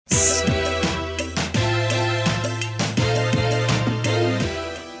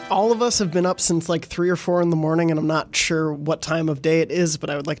of us have been up since like 3 or 4 in the morning, and I'm not sure what time of day it is,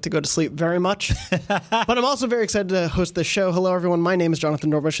 but I would like to go to sleep very much. But I'm also very excited to host this show. Hello, everyone. My name is Jonathon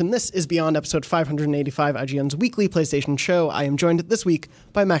Dornbush, and this is Beyond episode 585, IGN's weekly PlayStation show. I am joined this week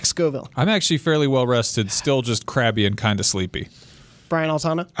by Max Scoville. I'm actually fairly well rested, still just crabby and kind of sleepy. Brian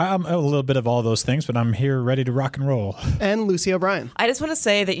Altano. I'm a little bit of all those things, but I'm here ready to rock and roll. And Lucy O'Brien. I just want to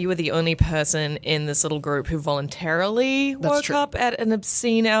say that you were the only person in this little group who voluntarily woke up at an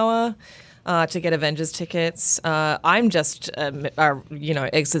obscene hour to get Avengers tickets. I'm just,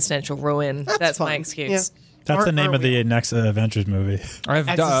 existential ruin. That's my excuse. Yeah. That's the name of the next Avengers movie. I've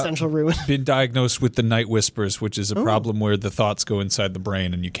Existential ruin. been diagnosed with the night whispers, which is a problem where the thoughts go inside the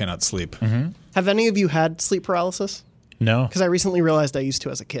brain and you cannot sleep. Mm-hmm. Have any of you had sleep paralysis? No. Because I recently realized I used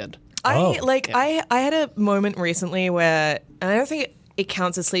to as a kid. I had a moment recently where, and I don't think it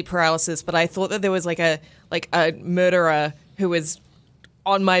counts as sleep paralysis, but I thought that there was like a murderer who was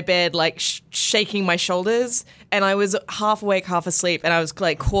on my bed, like shaking my shoulders, and I was half awake, half asleep, and I was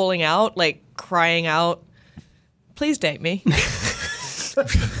like calling out, like crying out, "Please date me." Is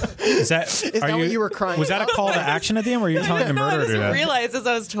that what you were crying Was that a call to action at the end? Were you telling a murderer I to do that? realized as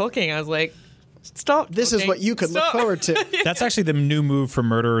I was talking, I was like, stop. This is what you could look forward to. That's actually the new move for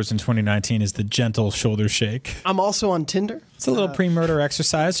murderers in 2019 is the gentle shoulder shake. I'm also on Tinder. It's a little pre-murder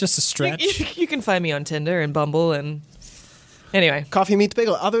exercise, just a stretch. You can find me on Tinder and Bumble and... Anyway. Coffee meets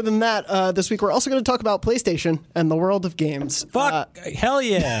bagel. Other than that, this week we're also going to talk about PlayStation and the world of games. Fuck! Hell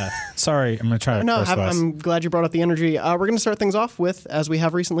yeah! Sorry, I'm going to try to curse less. I'm glad you brought up the energy. We're going to start things off with, as we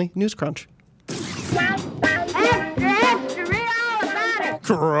have recently, News Crunch.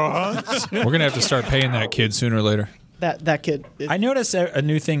 We're going to have to start paying that kid sooner or later. That kid. I notice a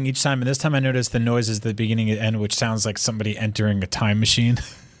new thing each time, and this time I noticed the noises at the beginning and end, which sounds like somebody entering a time machine.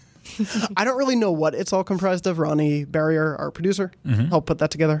 I don't really know what it's all comprised of. Ronnie Barrier, our producer, helped put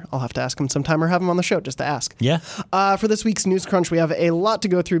that together. I'll have to ask him sometime or have him on the show just to ask. Yeah. For this week's News Crunch, we have a lot to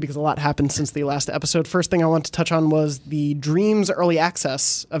go through because a lot happened since the last episode. First thing I want to touch on was the Dreams Early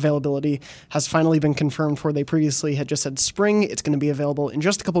Access availability has finally been confirmed for they previously had just said spring. It's going to be available in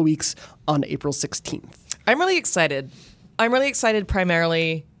just a couple weeks on April 16th. I'm really excited. I'm really excited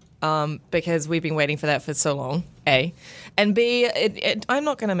primarily because we've been waiting for that for so long, A. And B, I'm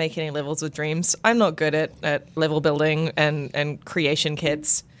not going to make any levels with Dreams. I'm not good at level building and creation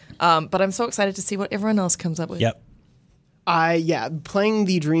kits. But I'm so excited to see what everyone else comes up with. Yep. Playing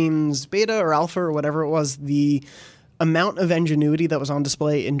the Dreams beta or alpha or whatever it was, the amount of ingenuity that was on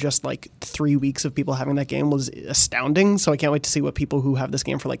display in just like 3 weeks of people having that game was astounding. So I can't wait to see what people who have this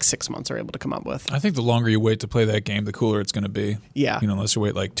game for like 6 months are able to come up with. I think the longer you wait to play that game, the cooler it's going to be. Yeah. Unless you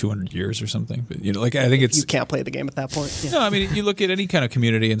wait like 200 years or something. But I think it's... You can't play the game at that point. Yeah. No, I mean, you look at any kind of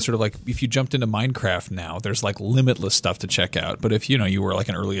community and sort of like if you jumped into Minecraft now, there's like limitless stuff to check out. But if, you were like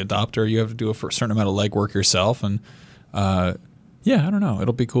an early adopter, you have to do a certain amount of legwork yourself. And, yeah, I don't know.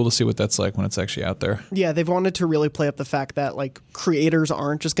 It'll be cool to see what that's like when it's actually out there. Yeah, they've wanted to really play up the fact that like creators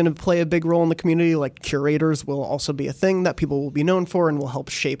aren't just going to play a big role in the community. Like curators will also be a thing that people will be known for and will help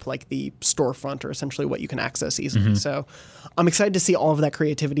shape like the storefront or essentially what you can access easily. So I'm excited to see all of that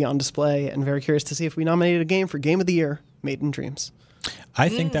creativity on display and very curious to see if we nominated a game for Game of the Year, Made in Dreams. I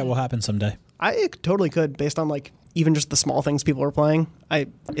think that will happen someday. I totally could based on like even just the small things people are playing.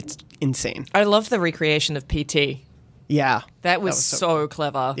 It's insane. I love the recreation of PT. Yeah. That was so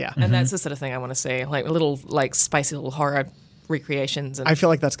clever. Yeah. And that's the sort of thing I want to see. Like little, like spicy little horror recreations. And I feel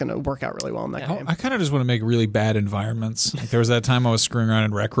like that's going to work out really well in that game. I kind of just want to make really bad environments. Like there was that time I was screwing around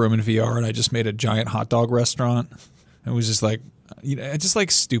in Rec Room in VR and I just made a giant hot dog restaurant. It was just like, just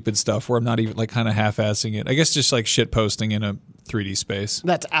like stupid stuff where I'm not even like kind of half-assing it. I guess just like shit posting in a 3D space.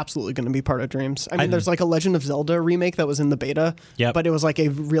 That's absolutely going to be part of Dreams. I mean, there's like a Legend of Zelda remake that was in the beta, but it was like a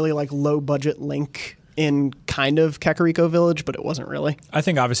really like low budget Link in kind of Kakariko Village, but it wasn't really. I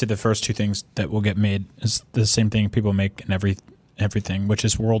think obviously the first two things that will get made is the same thing people make in everything, which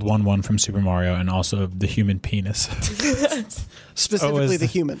is World 1-1 from Super Mario and also the human penis. Specifically the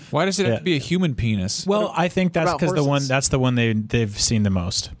human. Why does it have to be a human penis? Well, I think that's because that's the one they've seen the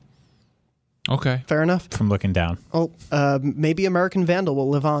most. Okay. Fair enough. From looking down. Oh, maybe American Vandal will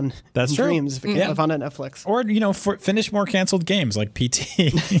live on in true. Dreams if it can live on at Netflix. Or, finish more canceled games like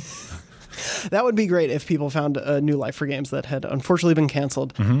PT. That would be great if people found a new life for games that had unfortunately been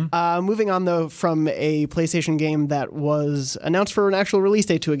canceled. Moving on, though, from a PlayStation game that was announced for an actual release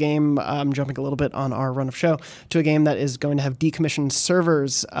date to a game, jumping a little bit on our run of show, to a game that is going to have decommissioned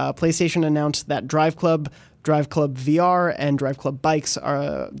servers. PlayStation announced that Driveclub VR, and Driveclub Bikes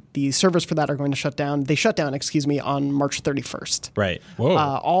are the servers for that are going to shut down. They shut down, on March 31st. Right. Whoa.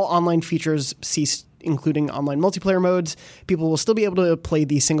 All online features ceased including online multiplayer modes. People will still be able to play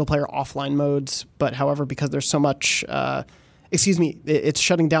the single-player offline modes, but however, because there's so much... it's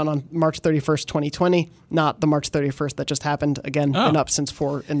shutting down on March 31st, 2020, not the March 31st that just happened. Again, been up since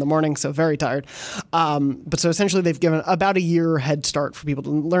 4 in the morning, so very tired. But so essentially they've given about a year head start for people to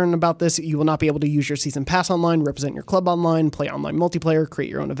learn about this. You will not be able to use your season pass online, represent your club online, play online multiplayer, create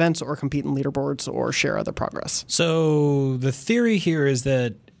your own events, or compete in leaderboards or share other progress. So the theory here is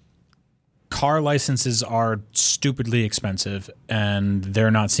that car licenses are stupidly expensive and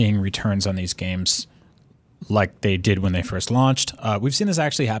they're not seeing returns on these games like they did when they first launched. We've seen this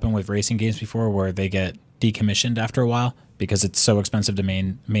actually happen with racing games before where they get decommissioned after a while because it's so expensive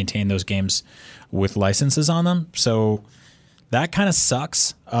to maintain those games with licenses on them. So that kind of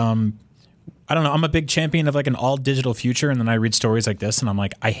sucks. I don't know. I'm a big champion of like an all digital future. And then I read stories like this and I'm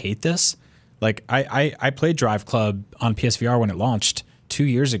like, I hate this. Like I played Driveclub on PSVR when it launched 2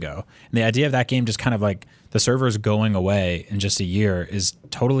 years ago. And the idea of that game just kind of like the servers going away in just a year is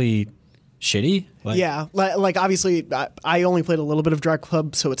totally shitty. Like obviously I only played a little bit of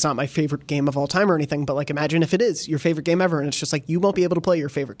Driveclub, so it's not my favorite game of all time or anything, but like imagine if it is your favorite game ever and it's just like you won't be able to play your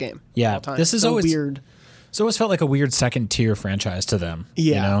favorite game of all time. This is so always weird. It's always felt like a weird second tier franchise to them.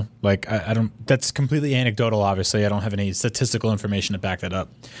 Yeah. You know? Like I don't, that's completely anecdotal, obviously. I don't have any statistical information to back that up.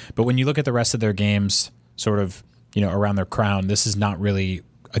 But when you look at the rest of their games sort of, around their crown, this is not really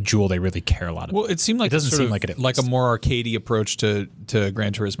a jewel they really care a lot about. Well, it seemed like it doesn't seem like it, like a more arcadey approach to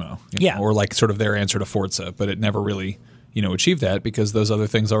Gran Turismo, or like sort of their answer to Forza, but it never really achieved that because those other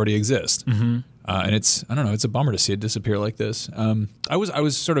things already exist. Mm-hmm. And it's I don't know, it's a bummer to see it disappear like this. I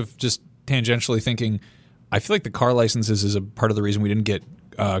was sort of just tangentially thinking, I feel like the car licenses is a part of the reason we didn't get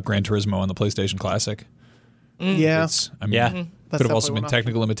Gran Turismo on the PlayStation Classic. Yeah, could have also been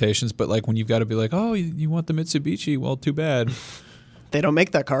technical limitations, but like when you've got to be like, oh, you want the Mitsubishi? Well, too bad. They don't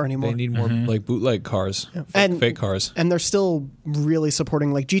make that car anymore. They need more like bootleg cars, fake cars. And they're still really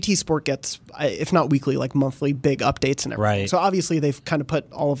supporting, like GT Sport gets, if not weekly, like monthly big updates and everything. Right. So obviously they've kind of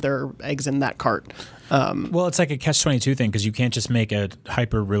put all of their eggs in that cart. Well, it's like a catch-22 thing because you can't just make a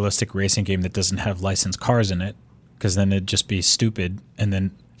hyper-realistic racing game that doesn't have licensed cars in it because then it'd just be stupid. And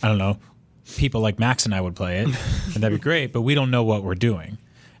then, I don't know, people like Max and I would play it and that'd be great, but we don't know what we're doing.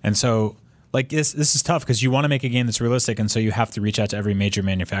 And so... like this is tough because you want to make a game that's realistic, and so you have to reach out to every major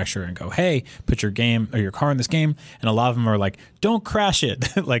manufacturer and go, "Hey, put your game or your car in this game." And a lot of them are like, "Don't crash it,"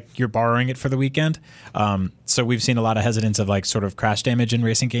 like you're borrowing it for the weekend. So we've seen a lot of hesitance of like sort of crash damage in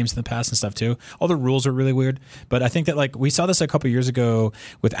racing games in the past and stuff too. All the rules are really weird, but I think that like we saw this a couple years ago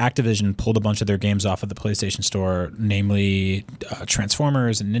with Activision pulled a bunch of their games off of the PlayStation Store, namely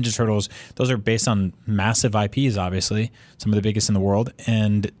Transformers and Ninja Turtles. Those are based on massive IPs, obviously, some of the biggest in the world,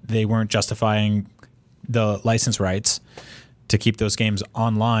 and they weren't justifying the license rights to keep those games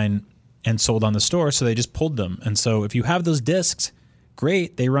online and sold on the store, so they just pulled them. And so if you have those discs,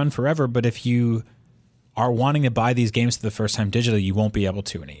 great, they run forever, but if you are wanting to buy these games for the first time digitally, you won't be able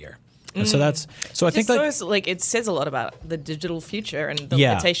to in a year. And so that's I think like it says a lot about the digital future and the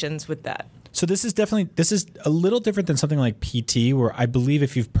limitations with that. So this is a little different than something like PT, where I believe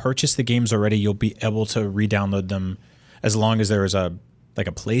if you've purchased the games already, you'll be able to re-download them as long as there is a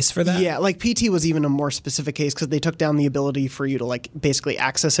place for that? Yeah, like PT was even a more specific case because they took down the ability for you to like basically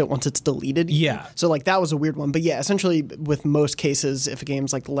access it once it's deleted. Yeah. So like that was a weird one. But yeah, essentially with most cases, if a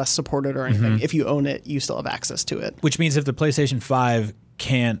game's like less supported or anything, if you own it, you still have access to it. Which means if the PlayStation 5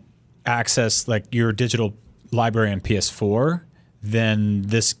 can't access like your digital library on PS4, then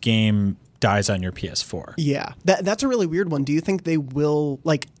this game dies on your PS4. Yeah, that's a really weird one. Do you think they will,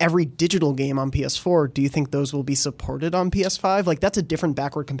 like every digital game on PS4, do you think those will be supported on PS5? Like that's a different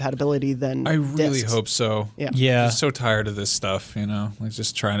backward compatibility than I really discs. hope so. Yeah. I'm just so tired of this stuff, like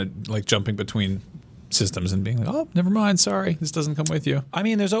just trying to like jumping between systems and being like, oh, never mind, sorry, this doesn't come with you. I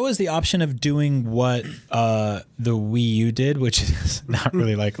mean, there's always the option of doing what the Wii U did, which is not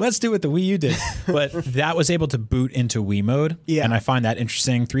really like, let's do what the Wii U did, but that was able to boot into Wii mode, and I find that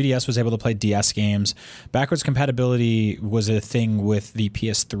interesting. 3DS was able to play DS games. Backwards compatibility was a thing with the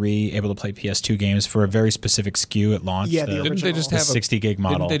PS3, able to play PS2 games for a very specific SKU at launch. Yeah, didn't they just have 60 gig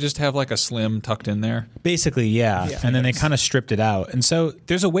model? Didn't they just have like a Slim tucked in there? Basically, yeah. And then they kind of stripped it out. And so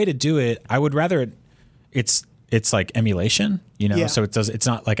there's a way to do it. I would rather it's like emulation, so it's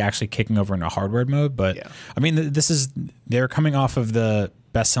not like actually kicking over into hardware mode. But I mean, they're coming off of the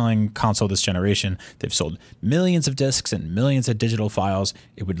best-selling console this generation. They've sold millions of discs and millions of digital files.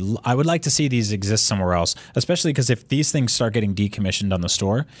 I would like to see these exist somewhere else, especially because if these things start getting decommissioned on the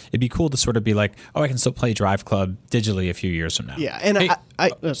store, it'd be cool to sort of be like, oh, I can still play Driveclub digitally a few years from now. Yeah, and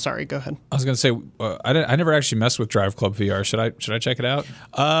hey, sorry, go ahead. I was going to say, I never actually messed with Driveclub VR. Should I check it out?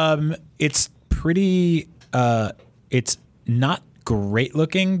 It's pretty. It's not great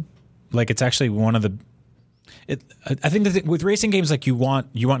looking. Like it's actually one of the. I think with racing games, like you want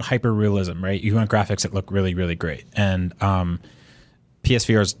hyper realism, right? You want graphics that look really, really great, and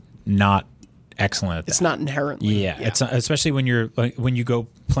PSVR is not excellent at that. It's not inherently. Yeah. It's not, especially when you go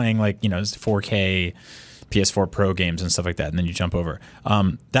playing 4K PS4 Pro games and stuff like that, and then you jump over.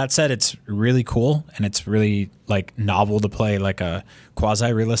 That said, it's really cool, and it's really novel to play like a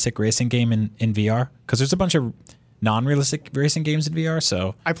quasi-realistic racing game in VR, because there's a bunch of non-realistic racing games in VR.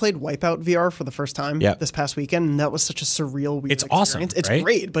 So I played Wipeout VR for the first time this past weekend, and that was such a surreal, weird It's experience. awesome, It's right?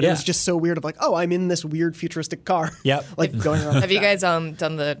 great, but it was just so weird of I'm in this weird futuristic car. Yep. Going around. Have you guys done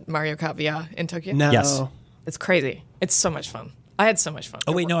the Mario Kart VR in Tokyo? No. Yes. It's crazy. It's so much fun. I had so much fun.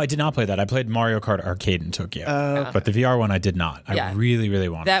 Oh wait, no, I did not play that. I played Mario Kart Arcade in Tokyo, but the VR one I did not. I really, really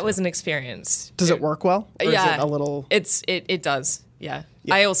wanted. That was an experience. Does it work well? Or Yeah, is it a little. It does. Yeah.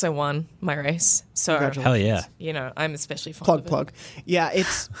 I also won my race, so Hell yeah. I'm especially fond of it. Plug. Yeah,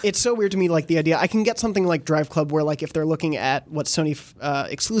 it's so weird to me, the idea. I can get something like Driveclub where, if they're looking at what Sony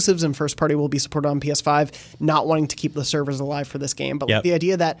exclusives and first party will be supported on PS5, not wanting to keep the servers alive for this game. But the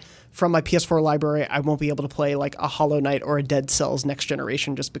idea that from my PS4 library, I won't be able to play a Hollow Knight or a Dead Cells Next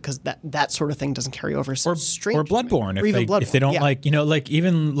Generation just because that sort of thing doesn't carry over. So strange or Bloodborne, to me. if they don't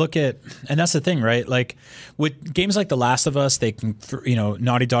even look at, and that's the thing, right? With games like The Last of Us, they can,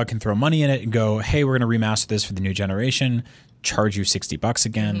 Naughty Dog can throw money in it and go, hey, we're going to remaster this for the new generation, charge you $60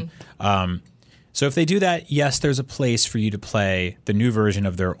 again. So if they do that, yes, there's a place for you to play the new version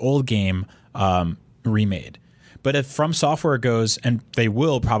of their old game remade. But if From Software goes, and they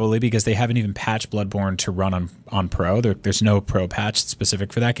will probably because they haven't even patched Bloodborne to run on Pro. There's no Pro patch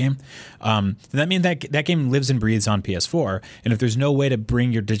specific for that game. Then that means that game lives and breathes on PS4. And if there's no way to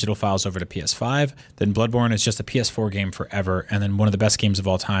bring your digital files over to PS5, then Bloodborne is just a PS4 game forever. And then one of the best games of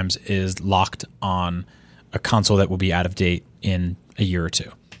all times is locked on a console that will be out of date in a year or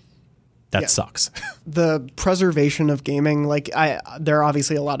two. That sucks. The preservation of gaming, there are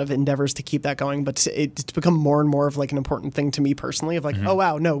obviously a lot of endeavors to keep that going, but it's become more and more of an important thing to me personally of oh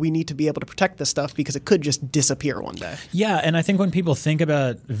wow, no, we need to be able to protect this stuff because it could just disappear one day. Yeah, and I think when people think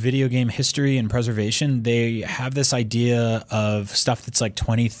about video game history and preservation, they have this idea of stuff that's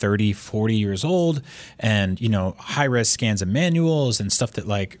 20, 30, 40 years old and, high-res scans and manuals and stuff that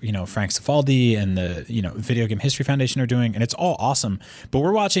Frank Cifaldi and the, Video Game History Foundation are doing, and it's all awesome. But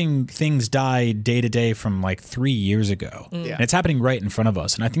we're watching things die day to day from 3 years ago. And it's happening right in front of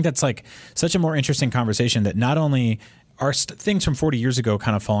us. And I think that's such a more interesting conversation that not only are things from 40 years ago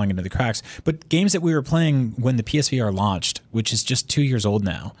kind of falling into the cracks, but games that we were playing when the PSVR launched, which is just 2 years old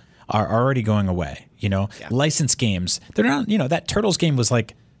now, are already going away. Licensed games, they're not, that Turtles game was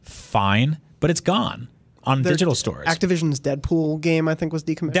fine, but it's gone on digital stores. Activision's Deadpool game, I think, was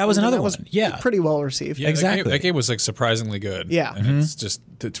decommissioned. That was another one. Yeah. Pretty well received. Yeah, exactly. That game was surprisingly good. Yeah. And it's just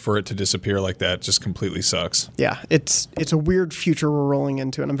for it to disappear like that just completely sucks. Yeah, it's a weird future we're rolling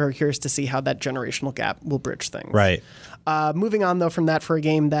into, and I'm very curious to see how that generational gap will bridge things. Right. Moving on, though, from that for a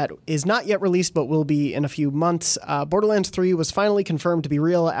game that is not yet released but will be in a few months, Borderlands 3 was finally confirmed to be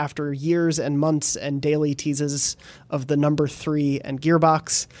real after years and months and daily teases of the number 3 and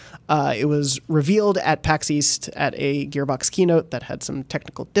Gearbox. It was revealed at PAX East at a Gearbox keynote that had some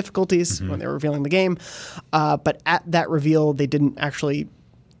technical difficulties when they were revealing the game. But at that reveal, they didn't actually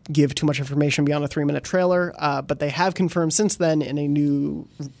give too much information beyond a 3-minute trailer. But they have confirmed since then in a new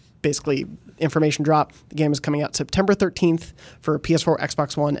basically information drop. The game is coming out September 13th for PS4,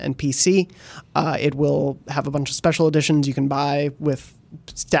 Xbox One, and PC. It will have a bunch of special editions you can buy with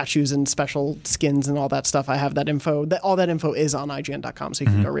statues and special skins and all that stuff. I have that info. All that info is on IGN.com, so you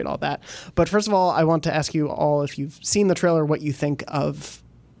can go read all that. But first of all, I want to ask you all, if you've seen the trailer, what you think of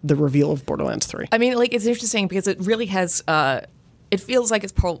the reveal of Borderlands 3. I mean, it's interesting because it really has... it feels like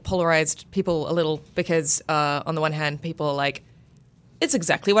it's polarized people a little because on the one hand, people are like, it's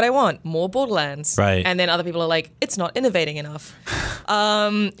exactly what I want, more Borderlands. Right. And then other people are like, it's not innovating enough.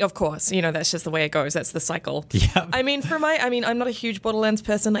 Of course, that's just the way it goes. That's the cycle. Yeah. I mean, I'm not a huge Borderlands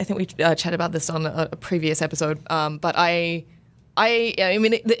person. I think we chatted about this on a previous episode. But I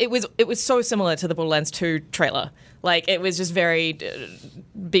mean, it was so similar to the Borderlands 2 trailer. It was just very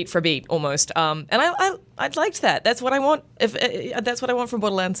beat for beat almost. And I liked that. That's what I want. That's what I want from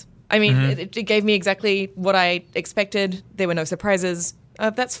Borderlands. I mean, it gave me exactly what I expected. There were no surprises.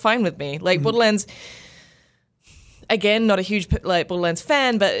 That's fine with me. Borderlands, again, not a huge Borderlands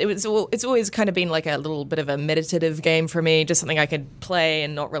fan, but it's always kind of been a little bit of a meditative game for me, just something I could play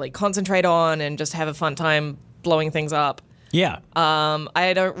and not really concentrate on and just have a fun time blowing things up. Yeah.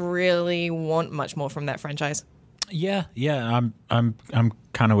 I don't really want much more from that franchise. Yeah. I'm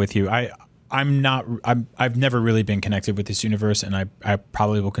kind of with you. I've never really been connected with this universe, and I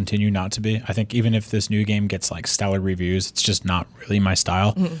probably will continue not to be. I think even if this new game gets like stellar reviews, it's just not really my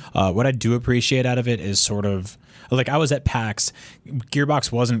style. What I do appreciate out of it is sort of like, I was at PAX.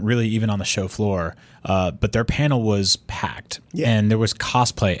 Gearbox wasn't really even on the show floor, but their panel was packed, and there was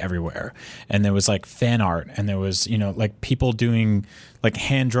cosplay everywhere, and there was like fan art, and there was, you know, like people doing like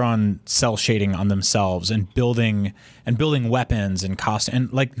hand-drawn cell shading on themselves and building weapons and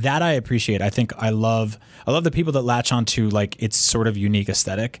and like that I appreciate. I think I love the people that latch onto like its sort of unique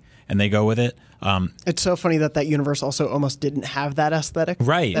aesthetic and they go with it. It's so funny that universe also almost didn't have that aesthetic.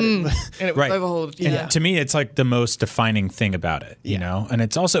 Right. And it was overhauled. And to me, it's like the most defining thing about it, you know? And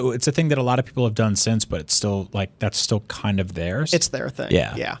it's a thing that a lot of people have done since, but it's still like, that's still kind of theirs. It's their thing.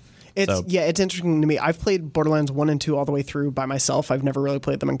 Yeah. It's interesting to me. I've played Borderlands 1 and 2 all the way through by myself. I've never really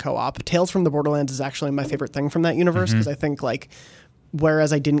played them in co-op. Tales from the Borderlands is actually my favorite thing from that universe, because I think like,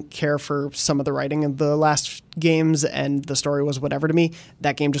 whereas I didn't care for some of the writing of the last games and the story was whatever to me,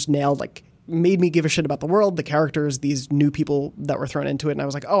 that game just made me give a shit about the world, the characters, these new people that were thrown into it, and I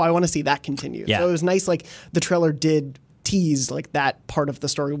was like, oh, I want to see that continue. So it was nice, like the trailer did tease like that part of the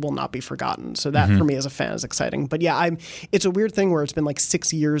story will not be forgotten. So that for me as a fan is exciting. But yeah, it's a weird thing where it's been like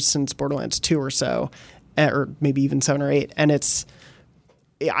 6 years since Borderlands 2 or so, or maybe even 7 or 8, and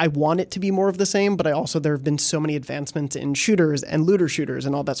I want it to be more of the same, but there have been so many advancements in shooters and looter shooters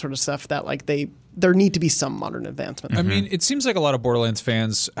and all that sort of stuff that like there need to be some modern advancements. I mean, it seems like a lot of Borderlands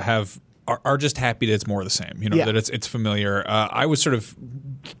fans are just happy that it's more of the same, you know, that it's familiar. I was sort of,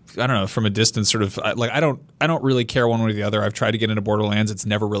 I don't know, from a distance, sort of like I don't really care one way or the other. I've tried to get into Borderlands, it's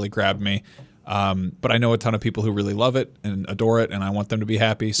never really grabbed me. But I know a ton of people who really love it and adore it, and I want them to be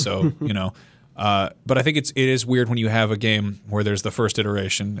happy. So you know, but I think it is weird when you have a game where there's the first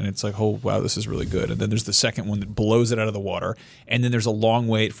iteration and it's like, oh wow, this is really good, and then there's the second one that blows it out of the water, and then there's a long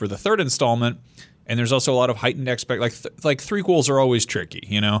wait for the third installment, and there's also a lot of heightened like threequels are always tricky,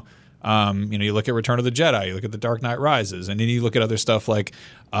 you know. You know, you look at Return of the Jedi, you look at The Dark Knight Rises, and then you look at other stuff like,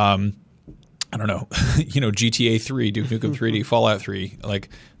 I don't know, you know, GTA 3, Duke Nukem 3D, Fallout 3. Like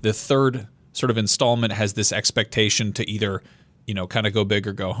the third sort of installment has this expectation to either, you know, kind of go big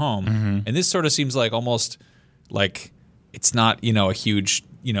or go home. And this sort of seems like almost like it's not, you know, a huge,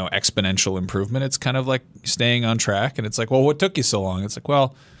 you know, exponential improvement. It's kind of like staying on track. And it's like, well, what took you so long? It's like,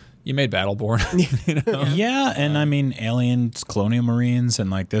 well, you made Battleborn. You know? Yeah, and I mean, Aliens, Colonial Marines, and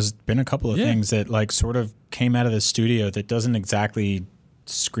like there's been a couple of things that like sort of came out of the studio that doesn't exactly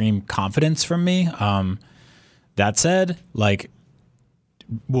scream confidence from me. That said, like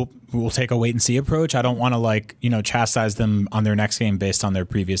we'll take a wait and see approach. I don't want to like, you know, chastise them on their next game based on their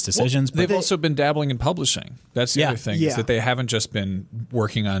previous decisions. Well, they've also been dabbling in publishing. That's the other thing, is that they haven't just been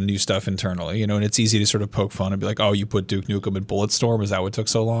working on new stuff internally, you know, and it's easy to sort of poke fun and be like, oh, you put Duke Nukem in Bulletstorm, is that what took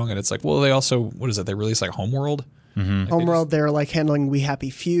so long? And it's like, well, they also, what is it? They released like Homeworld? Like Homeworld, they're like handling We Happy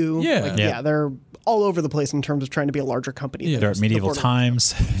Few. Yeah. They're all over the place in terms of trying to be a larger company. They're at medieval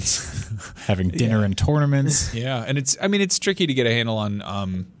times, having dinner and tournaments. Yeah, and it's tricky to get a handle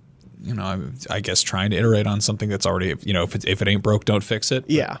on, you know, I guess trying to iterate on something that's already, you know, if it ain't broke, don't fix it.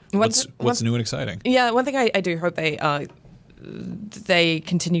 Yeah. What's new and exciting? Yeah, one thing I do hope they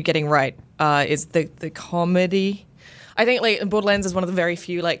continue getting right is the comedy. I think like Borderlands is one of the very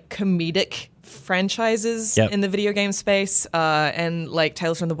few like comedic franchises in the video game space, and like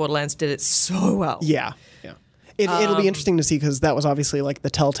Tales from the Borderlands did it so well. Yeah. It'll be interesting to see, because that was obviously like the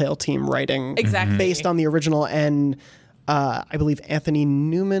Telltale team writing based on the original, and I believe Anthony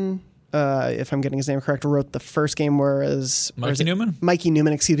Newman, if I'm getting his name correct, wrote the first game, whereas Mikey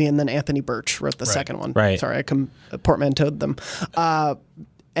Newman, excuse me, and then Anthony Birch wrote the second one. Right. Sorry, I portmanteaued them.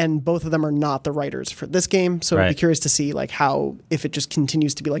 And both of them are not the writers for this game, so I'd be curious to see like how, if it just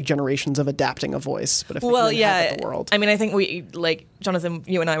continues to be like generations of adapting a voice, but if the world. I mean, I think we, like Jonathan,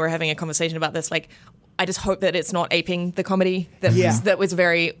 you and I were having a conversation about this. Like, I just hope that it's not aping the comedy that was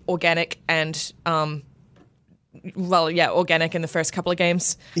very organic and organic in the first couple of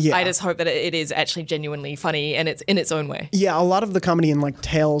games. Yeah. I just hope that it is actually genuinely funny and it's in its own way. Yeah, a lot of the comedy in like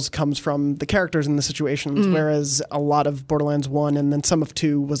Tales comes from the characters and the situations, whereas a lot of Borderlands 1 and then some of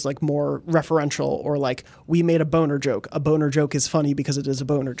 2 was like more referential, or like, we made a boner joke. A boner joke is funny because it is a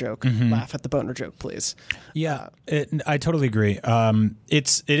boner joke. Laugh at the boner joke, please. Yeah, I totally agree.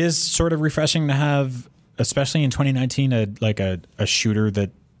 It is sort of refreshing to have, especially in 2019, a shooter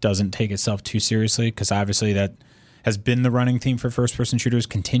that doesn't take itself too seriously, because obviously that has been the running theme for first-person shooters,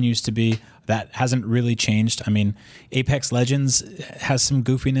 continues to be. That hasn't really changed. I mean, Apex Legends has some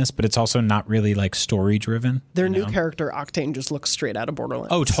goofiness, but it's also not really like story-driven. Their new character, Octane, just looks straight out of Borderlands.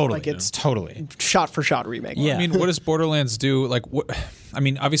 Oh, totally. Like it's totally shot-for-shot remake. Yeah. I mean, what does Borderlands do? Like, what? I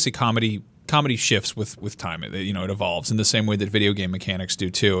mean, obviously comedy comedy shifts with time. It evolves in the same way that video game mechanics do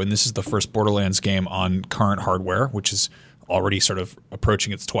too. And this is the first Borderlands game on current hardware, which is already sort of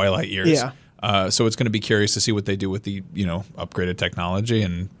approaching its twilight years. Yeah. So it's going to be curious to see what they do with the upgraded technology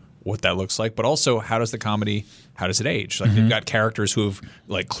and what that looks like. But also, how does it age? Like they've got characters who have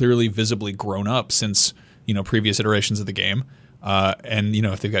like clearly visibly grown up since previous iterations of the game. And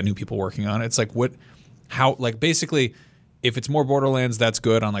if they've got new people working on it, it's like basically, if it's more Borderlands, that's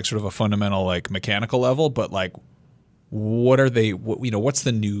good on like sort of a fundamental like mechanical level. But like, what's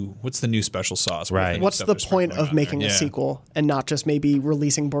the new special sauce? Right. What's the point of making a sequel and not just maybe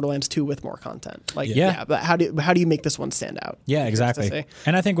releasing Borderlands 2 with more content? Like, but how do you make this one stand out? Yeah, exactly.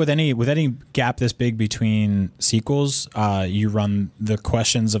 And I think with any gap this big between sequels, you run the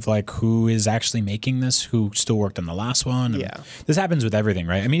questions of like who is actually making this, who still worked on the last one. Yeah, this happens with everything,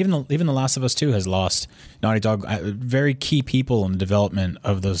 right? I mean, even the Last of Us 2 has lost Naughty Dog, very key people in the development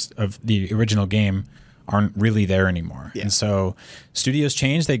of the original game aren't really there anymore. Yeah. And so studios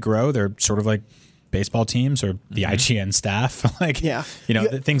change, they grow, they're sort of like baseball teams or the IGN staff.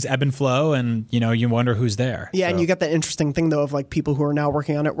 Things ebb and flow and you wonder who's there. Yeah, and you get that interesting thing though of like people who are now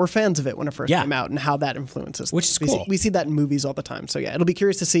working on it were fans of it when it first came out and how that influences which is cool. We see that in movies all the time. So yeah, it'll be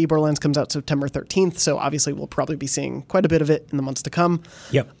curious to see. Borderlands comes out September 13th, so obviously we'll probably be seeing quite a bit of it in the months to come.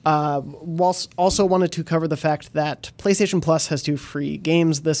 Yep. Also wanted to cover the fact that PlayStation Plus has 2 free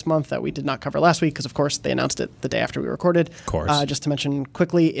games this month that we did not cover last week because of course they announced it the day after we recorded. Of course. Just to mention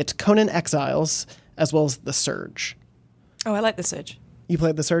quickly, it's Conan Exiles as well as The Surge. Oh, I like The Surge. You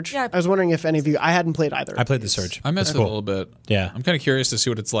played The Surge? Yeah. I was wondering if any of you... I hadn't played either. I played The Surge. I messed with it a little bit. Yeah. I'm kind of curious to see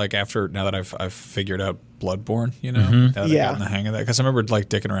what it's like now that I've figured out Bloodborne, now that I've gotten the hang of that. Because I remember like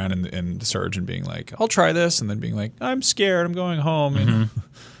dicking around in The Surge and being like, I'll try this, and then being like, I'm scared, I'm going home.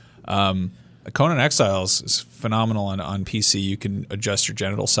 Conan Exiles is phenomenal on PC. You can adjust your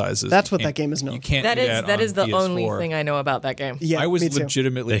genital sizes. That's what that game is known. You can't That do that is the PS4. only thing I know about that game. Yeah, I was me too.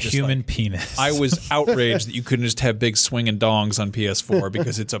 legitimately The just human like, penis. I was outraged that you couldn't just have big swinging dongs on PS4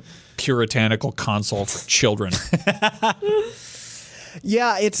 because it's a puritanical console for children.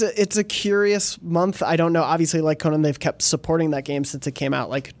 Yeah, it's a curious month. I don't know. Obviously, like Conan, they've kept supporting that game since it came out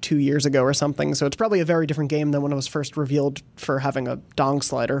like 2 years ago or something. So it's probably a very different game than when it was first revealed for having a dong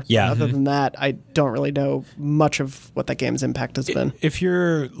slider. Yeah. Other than that, I don't really know much of what that game's impact has been. If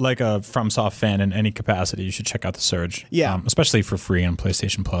you're like a FromSoft fan in any capacity, you should check out The Surge. Yeah. Especially for free on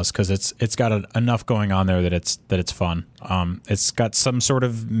PlayStation Plus because it's got enough going on there that it's fun. It's got some sort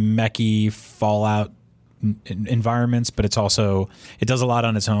of mechy Fallout environments, but it does a lot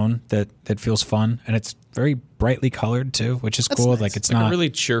on its own that feels fun, and it's very brightly colored too, which is cool. Nice. Like it's like not a really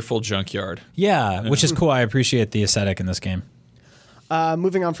cheerful junkyard. Yeah, which is cool. I appreciate the aesthetic in this game.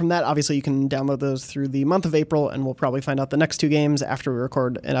 Moving on from that, obviously you can download those through the month of April, and we'll probably find out the next 2 games after we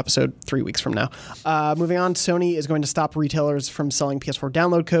record an episode 3 weeks from now. Moving on, Sony is going to stop retailers from selling PS4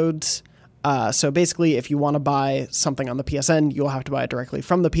 download codes. So basically, if you want to buy something on the PSN, you'll have to buy it directly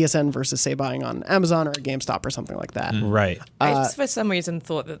from the PSN versus, say, buying on Amazon or GameStop or something like that. Right. I just, for some reason,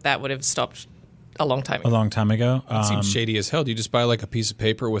 thought that would have stopped a long time ago. A long time ago. It seems shady as hell. Do you just buy like a piece of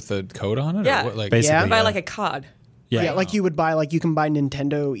paper with a code on it? Yeah. Or what? Like, Basically, Yeah. Buy like a card. Yeah, like you would buy, like you can buy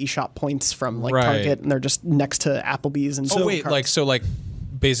Nintendo eShop points from like Right. Target, and they're just next to Applebee's and oh wait, like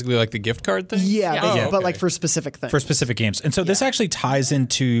basically like the gift card thing? Yeah, Yeah. basically, Oh, but okay. like for specific things. For specific games. And so this actually ties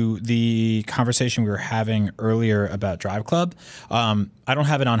into the conversation we were having earlier about Driveclub. I don't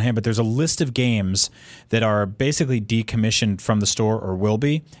have it on hand, but there's a list of games that are basically decommissioned from the store or will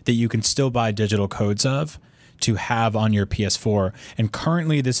be that you can still buy digital codes of to have on your PS4. And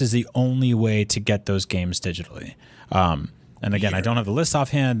currently this is the only way to get those games digitally. And again, I don't have the list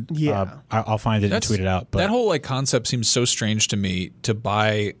offhand. Yeah. I'll find it and tweet it out. But that whole like concept seems so strange to me to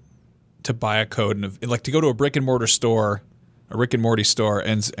buy a code and like to go to a brick and mortar store, a Rick and Morty store,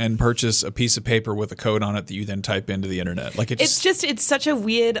 and purchase a piece of paper with a code on it that you then type into the internet. Like It's such a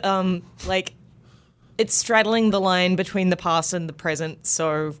weird like it's straddling the line between the past and the present.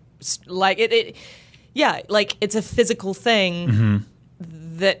 So like like it's a physical thing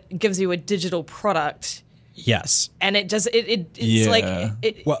that gives you a digital product. yes. And it just it's Yeah.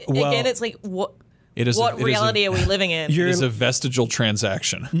 like Well, again it's like what It reality are we living in? It is a vestigial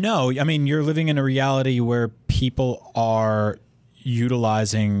transaction. No, I mean, you're living in a reality where people are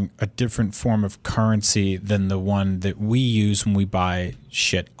utilizing a different form of currency than the one that we use when we buy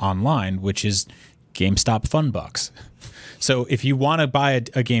shit online, which is GameStop Fun Bucks. So if you want to buy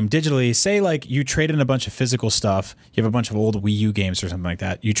a game digitally, say like you trade in a bunch of physical stuff, you have a bunch of old Wii U games or something like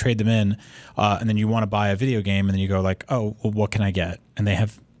that, you trade them in, and then you want to buy a video game, and then you go like, oh, well, what can I get? And they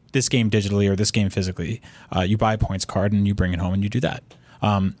have this game digitally or this game physically. You buy a points card and you bring it home and you do that.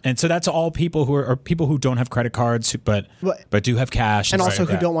 And so that's all people who are people who don't have credit cards, but do have cash. And also stuff like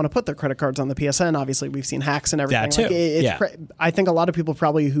who that. don't want to put their credit cards on the PSN. Obviously, we've seen hacks and everything. That too. I think a lot of people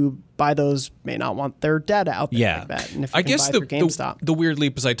probably who buy those may not want their data out there like that. And if you I can guess buy through GameStop. the weird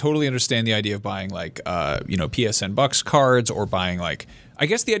leap is I totally understand the idea of buying like PSN Bucks cards or buying like I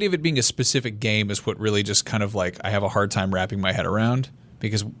guess the idea of it being a specific game is what really just kind of like I have a hard time wrapping my head around,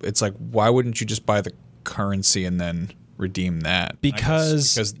 because it's like, why wouldn't you just buy the currency and then redeem that?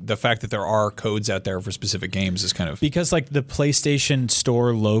 Because the fact that there are codes out there for specific games is kind of... Because like the PlayStation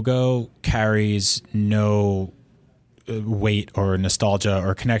Store logo carries no weight or nostalgia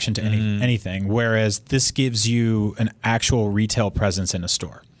or connection to anything, whereas this gives you an actual retail presence in a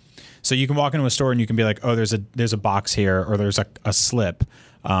store. So you can walk into a store and you can be like, oh, there's a box here, or there's a slip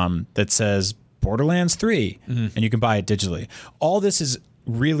that says Borderlands 3, and you can buy it digitally. All this is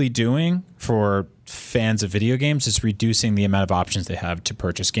really doing for fans of video games is reducing the amount of options they have to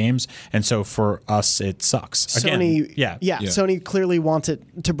purchase games, and so for us it sucks. Sony clearly wants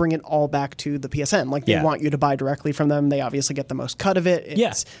it to bring it all back to the PSN. Like they want you to buy directly from them. They obviously get the most cut of it.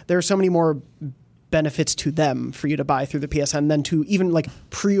 There are so many more benefits to them for you to buy through the PSN than to even like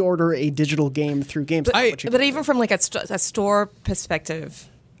pre-order a digital game through GameStop. But even from like a store perspective,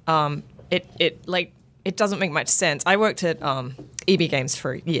 it doesn't make much sense. I worked at EB Games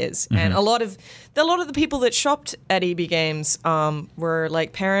for years, and a lot of the people that shopped at EB Games were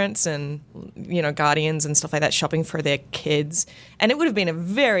like parents and guardians and stuff like that, shopping for their kids. And it would have been a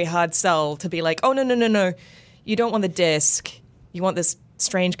very hard sell to be like, oh no, you don't want the disc, you want this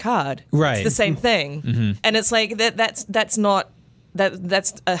strange card. Right, it's the same thing, and it's like that's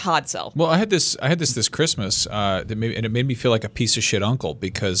a hard sell. Well, I had this Christmas, and it made me feel like a piece of shit uncle,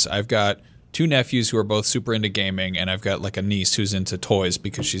 because I've got two nephews who are both super into gaming, and I've got like a niece who's into toys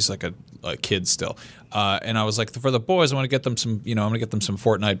because she's like a kid still. And I was like, for the boys, I want to get them some, I'm going to get them some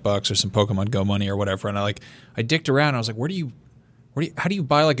Fortnite bucks or some Pokemon Go money or whatever. And I dicked around. And I was like, how do you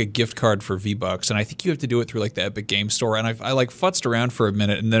buy like a gift card for V-Bucks? And I think you have to do it through like the Epic Game Store. And I like futzed around for a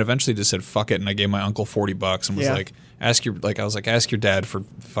minute, and then eventually just said fuck it, and I gave my uncle $40 and was like, ask your dad for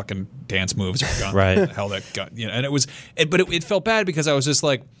fucking dance moves or gun. Right. What the hell that gun, and it felt bad because I was just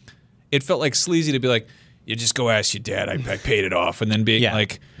like, it felt like sleazy to be like, you just go ask your dad. I paid it off, and then being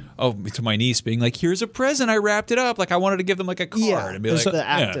like, oh, to my niece being like, here's a present. I wrapped it up. Like I wanted to give them like a card and be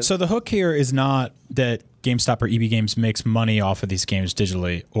like, So the hook here is not that GameStop or EB Games makes money off of these games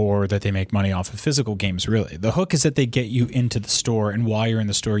digitally, or that they make money off of physical games, really. The hook is that they get you into the store, and while you're in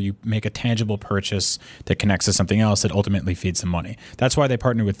the store, you make a tangible purchase that connects to something else that ultimately feeds them money. That's why they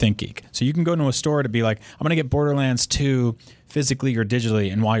partner with ThinkGeek. So you can go into a store to be like, I'm going to get Borderlands 2 physically or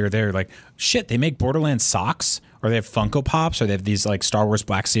digitally, and while you're there, like, shit, they make Borderlands socks, or they have Funko Pops, or they have these like Star Wars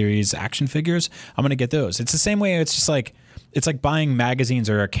Black Series action figures. I'm going to get those. It's the same way. It's just like, it's like buying magazines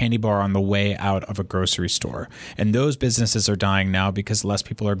or a candy bar on the way out of a grocery store. And those businesses are dying now because less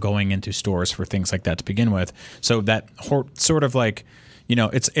people are going into stores for things like that to begin with. So that sort of like,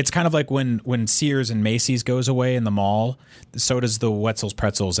 it's kind of like when Sears and Macy's goes away in the mall, so does the Wetzel's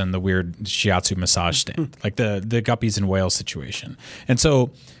Pretzels and the weird shiatsu massage stand, like the Guppies and Whales situation. And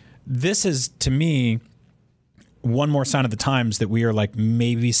so this is, to me, one more sign of the times that we are like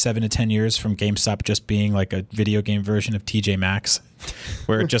maybe 7 to 10 years from GameStop just being like a video game version of TJ Maxx,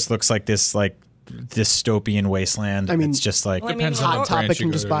 where it just looks like this like dystopian wasteland. I mean, it's just like depends on Hot Topic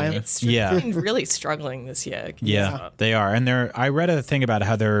can just buy them. It's been really struggling this year. Yeah, they are. And I read a thing about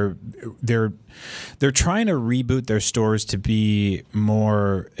how they're trying to reboot their stores to be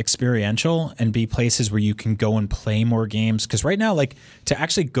more experiential and be places where you can go and play more games. Because right now, like, to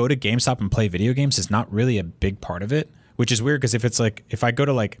actually go to GameStop and play video games is not really a big part of it, which is weird, because if I go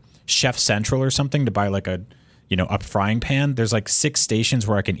to like Chef Central or something to buy like a up frying pan, there's like 6 stations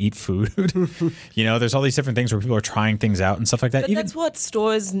where I can eat food. There's all these different things where people are trying things out and stuff like that. But that's what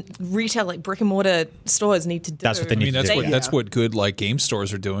stores, retail, like brick and mortar stores need to do. That's what they need to do. That's what good like game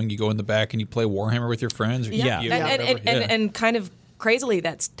stores are doing. You go in the back and you play Warhammer with your friends. Or and kind of crazily,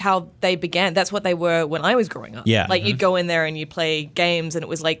 that's how they began. That's what they were when I was growing up. Yeah. Like you'd go in there and you'd play games, and it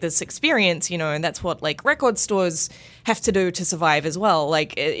was like this experience, and that's what like record stores have to do to survive as well.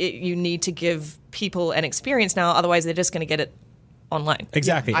 Like you need to give people an experience now, otherwise they're just going to get it online.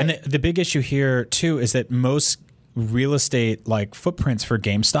 Exactly. And the big issue here too is that most real estate like footprints for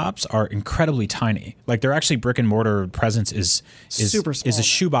GameStops are incredibly tiny. Like they're actually brick and mortar presence is super small. Is a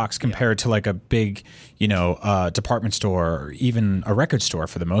shoebox compared to like a big, department store or even a record store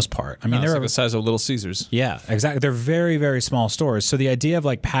for the most part. I mean, It's they're like the size of Little Caesars. yeah, exactly. They're very, very small stores. So the idea of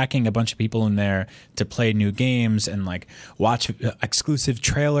like packing a bunch of people in there to play new games and like watch exclusive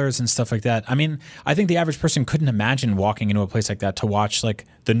trailers and stuff like that. I mean, I think the average person couldn't imagine walking into a place like that to watch like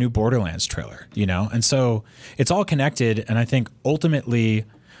the new Borderlands trailer, And so it's all connected. And I think ultimately,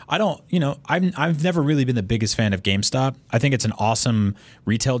 I've never really been the biggest fan of GameStop. I think it's an awesome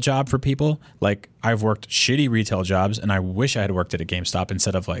retail job for people. Like I've worked shitty retail jobs and I wish I had worked at a GameStop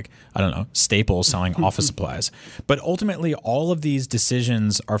instead of like, I don't know, Staples selling office supplies. But ultimately all of these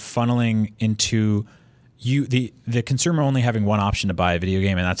decisions are funneling into the consumer only having one option to buy a video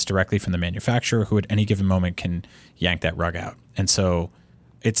game, and that's directly from the manufacturer who at any given moment can yank that rug out. And so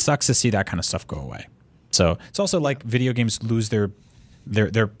it sucks to see that kind of stuff go away. So it's also like video games lose their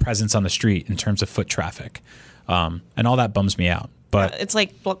presence on the street in terms of foot traffic, and all that bums me out. But It's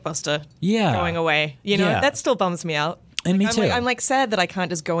like Blockbuster Yeah. going away. Yeah. That still bums me out. And me I'm too. I'm like sad that I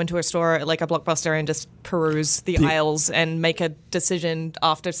can't just go into a store like a Blockbuster and just peruse the aisles and make a decision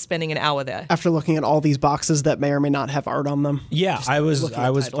after spending an hour there. After looking at all these boxes that may or may not have art on them. yeah, I was looking at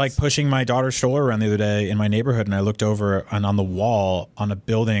titles. like pushing my daughter's stroller around the other day in my neighborhood, and I looked over and on the wall on a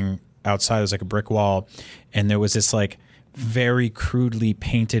building outside, it was like a brick wall, and there was this like very crudely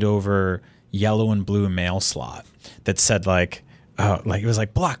painted over yellow and blue mail slot that said like it was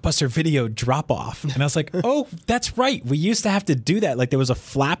like Blockbuster video drop off. And I was like, oh, that's right. We used to have to do that. Like there was a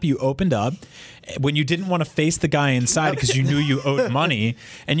flap you opened up when you didn't want to face the guy inside because you knew you owed money.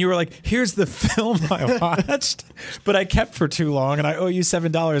 And you were like, here's the film I watched, but I kept for too long and I owe you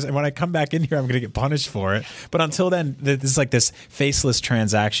 $7. And when I come back in here, I'm going to get punished for it. But until then, this is like this faceless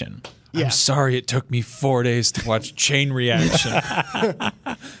transaction. Yeah. I'm sorry it took me 4 days to watch Chain Reaction.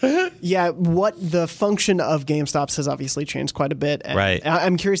 Yeah, what the function of GameStops has obviously changed quite a bit. And Right.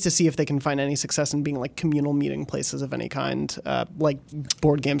 I'm curious to see if they can find any success in being like communal meeting places of any kind, like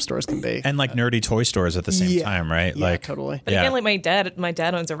board game stores can be. And like nerdy toy stores at the same Yeah. time, right? Yeah, like totally. But again, like my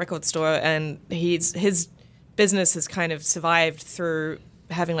dad owns a record store, and his business has kind of survived through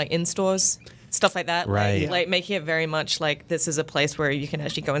having like in stores, stuff like that, Right. like making it very much like this is a place where you can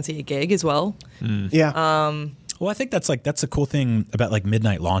actually go and see a gig as well. Yeah. Well, I think that's a cool thing about like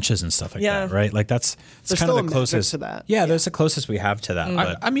midnight launches and stuff like Yeah. that, right? Like that's There's kind still of a the magic closest to that. Yeah, that's the closest we have to that.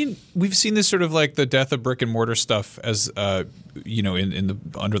 But I mean, we've seen this sort of like the death of brick and mortar stuff as in the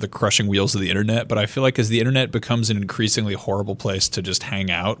under the crushing wheels of the internet. But I feel like as the internet becomes an increasingly horrible place to just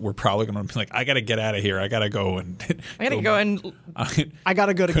hang out, we're probably going to be like, I got to get out of here. I got to go and I gotta go and I got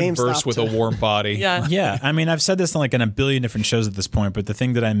to go to converse GameStop with to- a warm body. yeah. yeah, I mean, I've said this in a billion different shows at this point, but the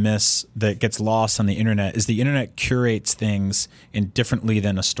thing that I miss that gets lost on the internet is the internet curates things differently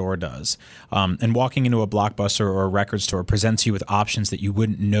than a store does. And walking into a Blockbuster or a record store presents you with options that you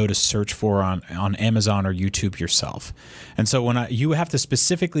wouldn't know to search for on Amazon or YouTube yourself. And so when you have to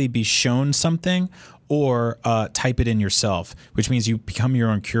specifically be shown something or type it in yourself, which means you become your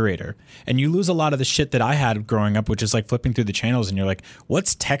own curator. And you lose a lot of the shit that I had growing up, which is like flipping through the channels and you're like,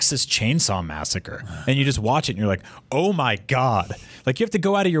 what's Texas Chainsaw Massacre? And you just watch it and you're like, oh my God. Like you have to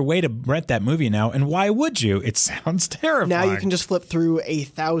go out of your way to rent that movie now. And why would you? It sounds terrifying. Now you can just flip through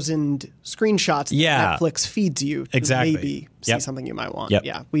 1,000 screenshots that Yeah. Netflix feeds you to Exactly. maybe see Yep. something you might want. Yep.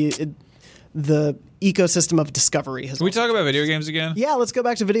 Yeah, the ecosystem of discovery has. Can we also- talk about video games again? Yeah, let's go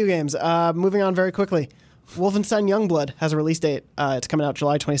back to video games. Moving on very quickly. Wolfenstein Youngblood has a release date. It's coming out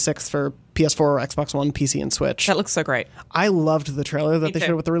July 26th for PS4, Xbox One, PC, and Switch. That looks so great. I loved the trailer that Me they too.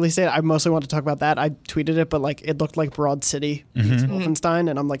 showed with the release date. I mostly want to talk about that. I tweeted it, but like it looked like Broad City meets Wolfenstein,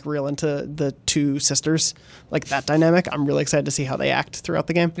 and I'm like real into the two sisters, like that dynamic. I'm really excited to see how they act throughout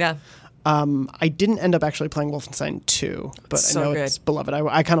the game. Yeah. I didn't end up actually playing Wolfenstein 2, but So I know good. it's beloved.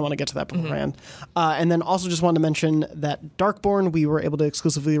 I kind of want to get to that beforehand. And then also just wanted to mention that Darkborn, we were able to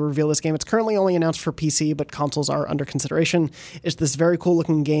exclusively reveal this game. It's currently only announced for PC, but consoles are under consideration. It's this very cool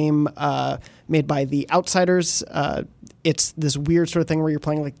looking game made by The Outsiders. It's this weird sort of thing where you're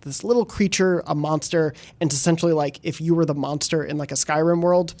playing like this little creature, a monster, and it's essentially like if you were the monster in like a Skyrim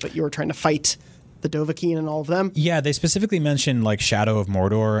world, but you were trying to fight the Dovahkiin and all of them. Yeah, they specifically mentioned like Shadow of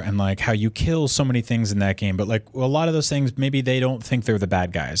Mordor and like how you kill so many things in that game, but like a lot of those things maybe they don't think they're the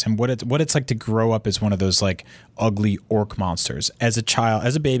bad guys. And what it's like to grow up as one of those like ugly orc monsters as a child,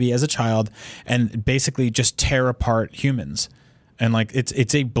 as a baby, as a child, and basically just tear apart humans. And like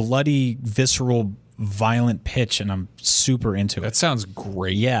it's a bloody, visceral, violent pitch, and I'm super into it. That sounds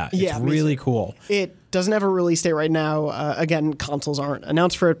great. Yeah, Yeah, it's me really too. cool. It doesn't have a release date right now. Again, consoles aren't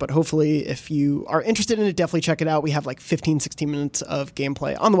announced for it, but hopefully if you are interested in it, definitely check it out. We have like 15, 16 minutes of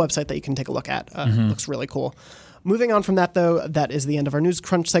gameplay on the website that you can take a look at. It looks really cool. Moving on from that, though, that is the end of our News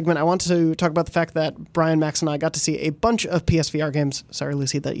Crunch segment. I want to talk about the fact that Brian, Max, and I got to see a bunch of PSVR games. Sorry,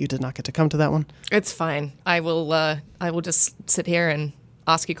 Lucy, that you did not get to come to that one. It's fine. I will just sit here and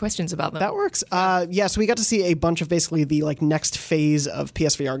ask you questions about them. That works. So we got to see a bunch of basically the like next phase of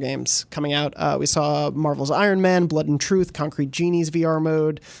PSVR games coming out. We saw Marvel's Iron Man, Blood and Truth, Concrete Genie's VR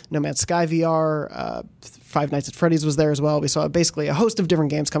mode, No Man's Sky VR, Five Nights at Freddy's was there as well. We saw basically a host of different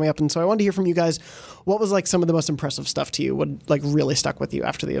games coming up, and so I wanted to hear from you guys. What was like some of the most impressive stuff to you? What like really stuck with you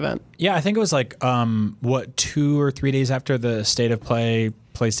after the event? Yeah, I think it was like 2 or 3 days after the State of Play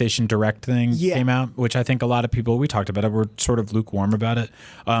PlayStation Direct thing came out, which I think a lot of people, we talked about it, were sort of lukewarm about it.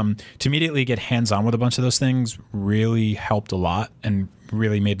 To immediately get hands-on with a bunch of those things really helped a lot and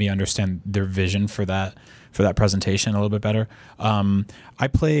really made me understand their vision for that presentation a little bit better. I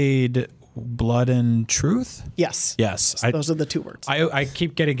played Blood and Truth? Yes. Those are the two words. I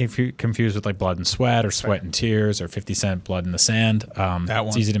keep getting confused with like Blood and Sweat or Sweat and Tears or 50 Cent Blood in the Sand. That one.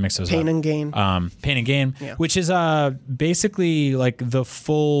 It's easy to mix those Pain up. and Gain. Pain and Gain, which is basically like the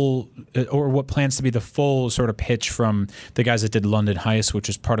full, or what plans to be the full sort of pitch from the guys that did London Heist, which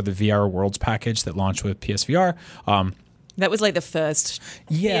is part of the VR Worlds package that launched with PSVR. That was like the first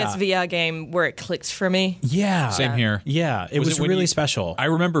PSVR game where it clicked for me. Yeah. Same here. Yeah. It was really special. I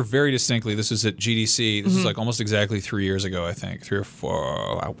remember very distinctly, this was at GDC. This was like almost exactly 3 years ago, I think. 3 or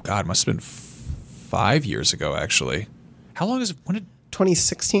 4. Oh, God, it must have been 5 years ago, actually. How long is it? When did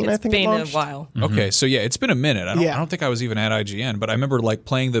 2016, I think. It's been it a launched. while. Okay, so yeah, it's been a minute. I don't think I was even at IGN, but I remember like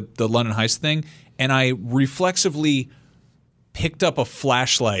playing the London Heist thing, and I reflexively picked up a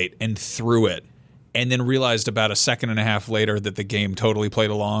flashlight and threw it, and then realized about a second and a half later that the game totally played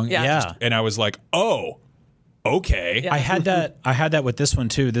along. Yeah. And I was like, oh, okay. I had that with this one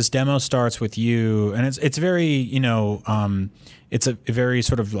too. This demo starts with you, and it's very, it's a very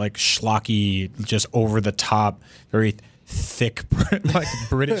sort of like schlocky, just over the top, very thick like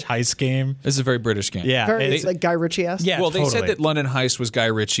British heist game. This is a very British game. Yeah. It's like Guy Ritchie-esque. Yeah. Well, they totally. said that London Heist was Guy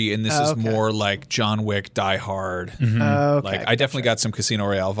Ritchie, and this is more like John Wick, Die Hard. Okay. Like I definitely got some Casino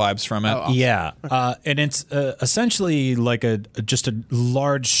Royale vibes from it. awesome. Yeah, and it's essentially like just a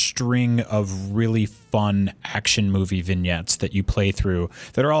large string of really fun action movie vignettes that you play through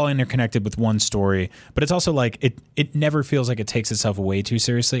that are all interconnected with one story. But it's also like it never feels like it takes itself way too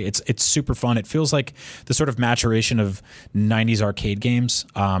seriously. It's super fun. It feels like the sort of maturation of 90s arcade games,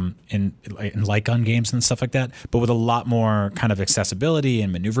 and light gun games and stuff like that, but with a lot more kind of accessibility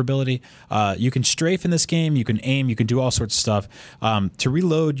and maneuverability. You can strafe in this game, you can aim, you can do all sorts of stuff. To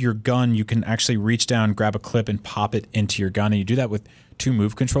reload your gun, you can actually reach down, grab a clip, and pop it into your gun, and you do that with 2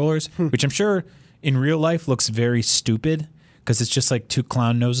 move controllers, which I'm sure in real life looks very stupid because it's just like 2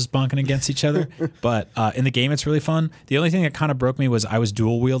 clown noses bonking against each other. But in the game, it's really fun. The only thing that kind of broke me was I was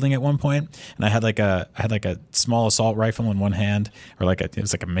dual wielding at one point, and I had like a small assault rifle in one hand, or it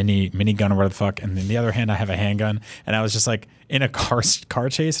was like a mini gun or whatever the fuck, and in the other hand I have a handgun, and I was just like in a car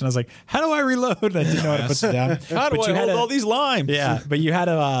chase, and I was like, how do I reload? And I didn't know how to put it down. How do I hold all these limes? Yeah, but you had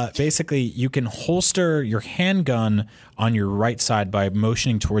to basically you can holster your handgun on your right side by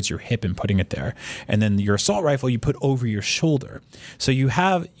motioning towards your hip and putting it there, and then your assault rifle you put over your shoulder. So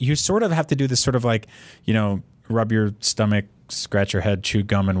you sort of have to do this sort of like, rub your stomach, scratch your head, chew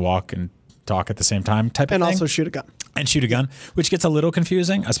gum, and walk and talk at the same time type of thing. And also shoot a gun. And shoot a gun, which gets a little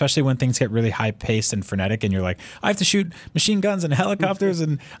confusing, especially when things get really high-paced and frenetic, and you're like, I have to shoot machine guns and helicopters,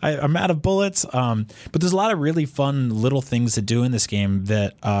 and I'm out of bullets. But there's a lot of really fun little things to do in this game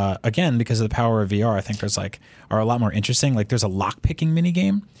that, again, because of the power of VR, I think are a lot more interesting. Like there's a lock-picking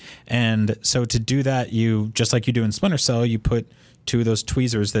minigame, and so to do that, you, just like you do in Splinter Cell, you put 2 of those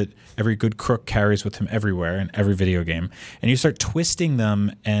tweezers that every good crook carries with him everywhere in every video game, and you start twisting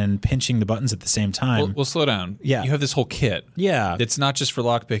them and pinching the buttons at the same time. Well, slow down. Yeah. You have this whole kit. Yeah. It's not just for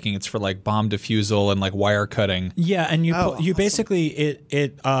lockpicking, it's for like bomb defusal and like wire cutting. Yeah, and you awesome. basically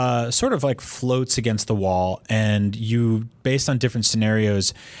it sort of like floats against the wall, and you, based on different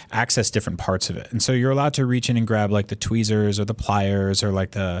scenarios, access different parts of it. And so you're allowed to reach in and grab like the tweezers or the pliers or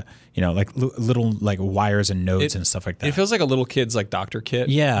like the little like wires and nodes and stuff like that. It feels like a little kid's like doctor kit.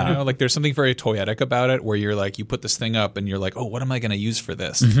 Yeah. Like there's something very toyetic about it where you're like, you put this thing up and you're like, oh, what am I going to use for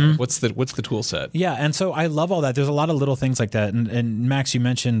this? What's the tool set? Yeah, and so I love all that. There's a lot of little things like that. And Max, you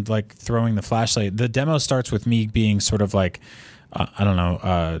mentioned like throwing the flashlight. The demo starts with me being sort of like I don't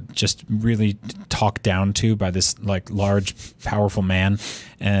know, just really talked down to by this like large, powerful man.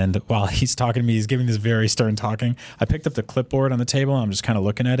 And while he's talking to me, he's giving this very stern talking. I picked up the clipboard on the table and I'm just kind of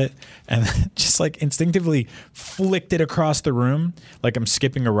looking at it and just like instinctively flicked it across the room like I'm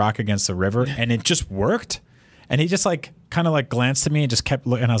skipping a rock against the river, and it just worked. And he just like kind of like glanced at me and just kept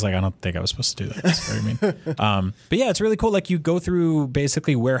looking. And I was like, I don't think I was supposed to do that. That's very mean. But yeah, it's really cool. Like you go through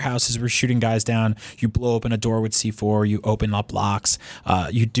basically warehouses, we're shooting guys down. You blow open a door with C4. You open up locks.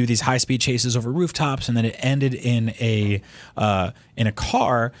 You do these high speed chases over rooftops, and then it ended in a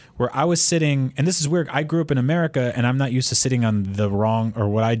car where I was sitting. And this is weird. I grew up in America, and I'm not used to sitting on the wrong or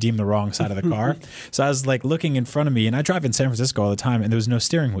what I deem the wrong side of the car. So I was like looking in front of me, and I drive in San Francisco all the time, and there was no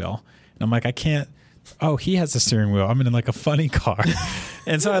steering wheel. And I'm like, I can't. Oh, he has the steering wheel. I'm in like a funny car.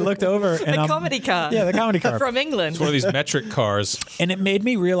 And so I looked over. And the comedy car. Yeah, the comedy car. From England. It's one of these metric cars. And it made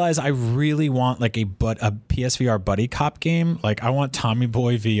me realize I really want like a PSVR buddy cop game. Like I want Tommy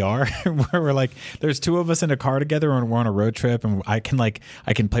Boy VR where we're like, there's two of us in a car together and we're on a road trip, and I can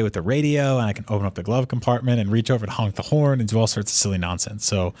play with the radio, and I can open up the glove compartment and reach over and honk the horn and do all sorts of silly nonsense.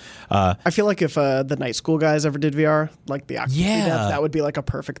 So I feel like if the Night School guys ever did VR, like the Oculus, that would be like a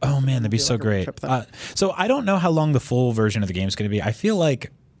perfect thing. Oh man, that'd be so great. So I don't know how long the full version of the game is going to be. I feel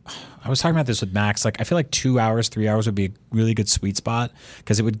like I was talking about this with Max. Like I feel like 2 hours, 3 hours would be a really good sweet spot,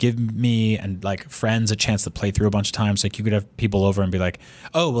 because it would give me and like friends a chance to play through a bunch of times. Like you could have people over and be like,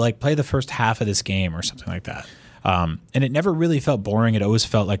 oh, like play the first half of this game or something like that. And it never really felt boring. It always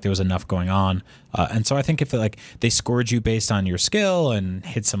felt like there was enough going on. And so I think if they scored you based on your skill and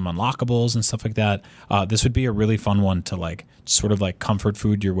hit some unlockables and stuff like that, this would be a really fun one to like sort of like comfort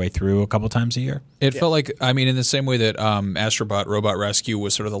food your way through a couple times a year. It felt like, I mean, in the same way that Astrobot Robot Rescue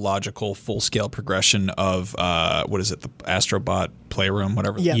was sort of the logical full-scale progression of, what is it, the Astrobot Playroom,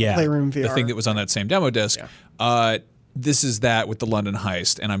 whatever. Yeah. Playroom VR. The thing that was on that same demo disc. Yeah. This is that with the London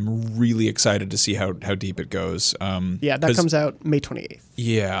heist, and I'm really excited to see how deep it goes. That comes out May 28th.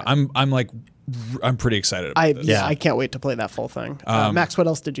 Yeah, I'm pretty excited about this. Yeah, I can't wait to play that full thing. Max, what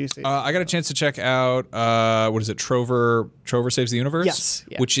else did you see? I got a chance to check out, what is it, Trover Saves the Universe? Yes.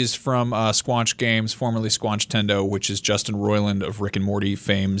 Yeah. Which is from Squanch Games, formerly Squanch Tendo, which is Justin Roiland of Rick and Morty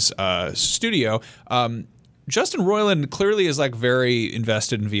fame's studio. Justin Roiland clearly is like very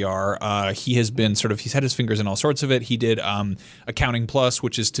invested in VR. He has been he's had his fingers in all sorts of it. He did Accounting Plus,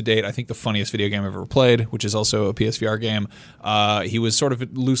 which is to date I think the funniest video game I've ever played, which is also a PSVR game. He was sort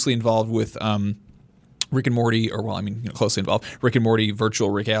of loosely involved with Rick and Morty, closely involved, Rick and Morty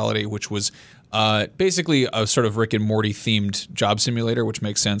Virtual Reality, which was basically a sort of Rick and Morty themed job simulator, which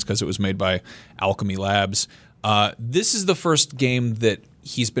makes sense because it was made by Alchemy Labs. This is the first game that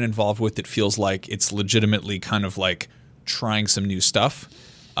he's been involved with that feels like it's legitimately kind of like trying some new stuff.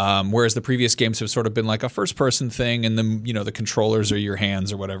 Whereas the previous games have sort of been like a first-person thing, and then the controllers are your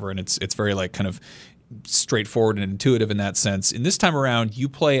hands or whatever, and it's very like kind of straightforward and intuitive in that sense. In this time around, you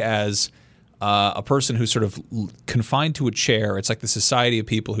play as a person who's sort of confined to a chair. It's like the society of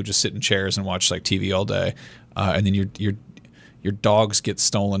people who just sit in chairs and watch like TV all day, and then your dogs get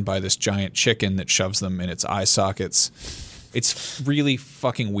stolen by this giant chicken that shoves them in its eye sockets. It's really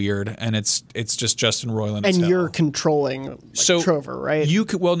fucking weird, and it's just Justin Roiland. And you're controlling Trover, right?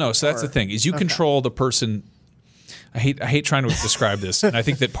 So that's the thing, is you control the person. I hate trying to describe this, and I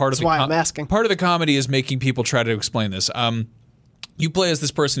think that part of the comedy is making people try to explain this. You play as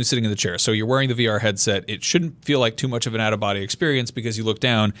this person who's sitting in the chair, so you're wearing the VR headset. It shouldn't feel like too much of an out-of-body experience because you look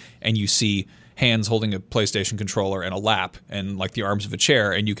down and you see hands holding a PlayStation controller and a lap and like the arms of a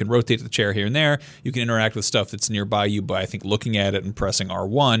chair, and you can rotate the chair here and there. You can interact with stuff that's nearby you by, I think, looking at it and pressing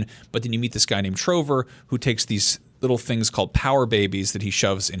R1. But then you meet this guy named Trover who takes these little things called power babies that he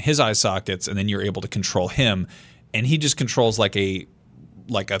shoves in his eye sockets, and then you're able to control him. And he just controls like a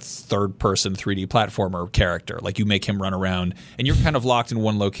third-person 3D platformer character. Like you make him run around, and you're kind of locked in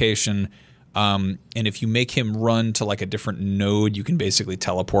one location. And if you make him run to like a different node, you can basically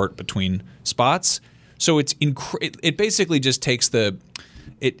teleport between spots. So it basically just takes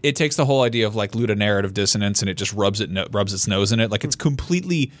it takes the whole idea of like ludonarrative dissonance, and it just rubs its nose in it. Like it's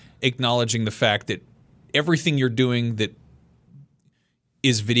completely acknowledging the fact that everything you're doing that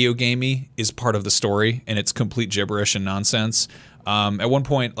is video gamey is part of the story, and it's complete gibberish and nonsense. At one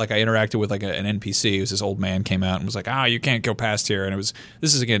point, like I interacted with like an NPC. It was this old man came out and was like, you can't go past here. And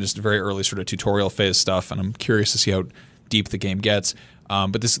this is again just very early sort of tutorial phase stuff, and I'm curious to see how deep the game gets.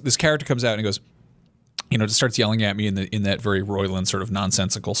 But this character comes out and he goes, just starts yelling at me in that very Roiland sort of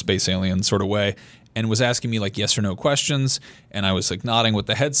nonsensical space alien sort of way, and was asking me like yes or no questions, and I was like nodding with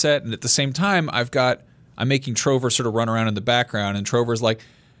the headset, and at the same time I'm making Trover sort of run around in the background, and Trover's like,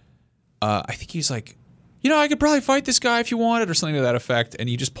 I think he's like, I could probably fight this guy if you wanted, or something to that effect. And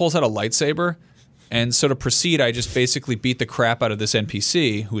he just pulls out a lightsaber. And so to proceed, I just basically beat the crap out of this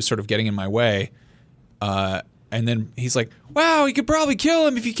NPC who was sort of getting in my way. And then he's like, wow, you could probably kill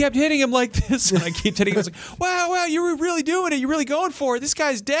him if you kept hitting him like this. And I keep hitting him. I was like, wow, you were really doing it. You're really going for it. This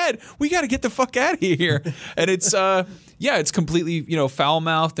guy's dead. We got to get the fuck out of here. And it's, it's completely,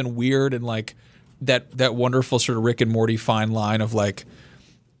 foul-mouthed and weird, and like that wonderful sort of Rick and Morty fine line of like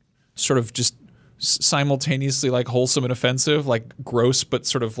sort of just simultaneously like wholesome and offensive, like gross but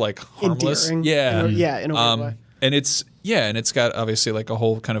sort of like harmless. Endearing. Yeah. In a weird way. And it's got obviously like a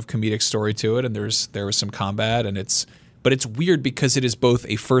whole kind of comedic story to it, and there was some combat, but it's weird because it is both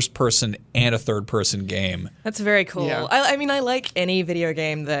a first person and a third person game. That's very cool. Yeah. I mean, I like any video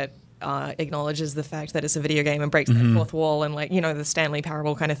game that acknowledges the fact that it's a video game and breaks that fourth wall, and like, the Stanley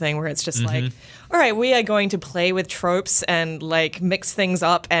Parable kind of thing, where it's just like, all right, we are going to play with tropes and like mix things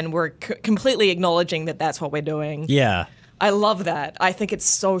up, and we're completely acknowledging that that's what we're doing. Yeah. I love that. I think it's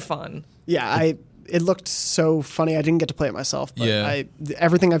so fun. Yeah, it looked so funny. I didn't get to play it myself, but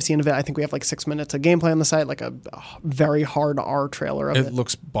everything I've seen of it, I think we have like 6 minutes of gameplay on the site, like a very hard R trailer of it. It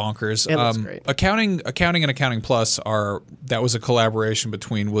looks bonkers. It looks great. Accounting and Accounting Plus that was a collaboration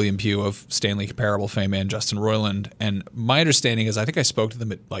between William Pugh of Stanley Parable fame and Justin Roiland. And my understanding is, I think I spoke to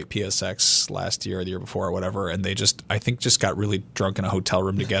them at like PSX last year or the year before or whatever, and they just got really drunk in a hotel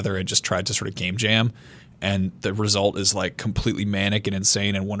room together and just tried to sort of game jam. And the result is like completely manic and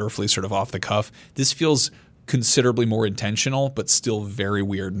insane and wonderfully sort of off the cuff. This feels considerably more intentional, but still very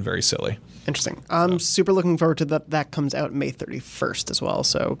weird and very silly. Interesting. I'm super looking forward to that. That comes out May 31st as well.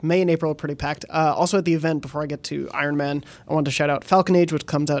 So May and April are pretty packed. Also at the event, before I get to Iron Man, I wanted to shout out Falcon Age, which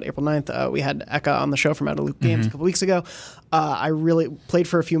comes out April 9th. We had Eka on the show from Out of Loop Games a couple weeks ago. I really played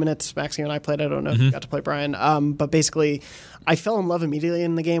for a few minutes. Max, you and I played. I don't know if you got to play, Brian. But basically, I fell in love immediately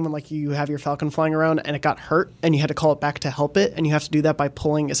in the game when like you have your Falcon flying around and it got hurt and you had to call it back to help it, and you have to do that by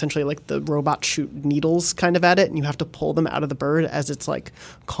pulling essentially like the robot shoot needles kind of at it, and you have to pull them out of the bird as it's like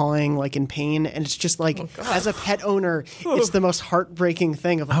cawing like in pain, and it's just like as a pet owner, it's the most heartbreaking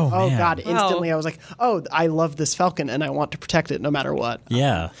thing of like, oh God, instantly I was like, oh, I love this Falcon and I want to protect it no matter what.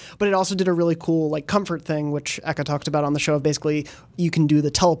 Yeah. But it also did a really cool like comfort thing, which Eka talked about on the show, of basically you can do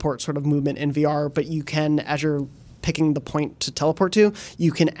the teleport sort of movement in VR, but you can, as you're picking the point to teleport to,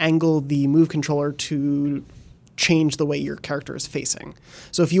 you can angle the move controller to change the way your character is facing.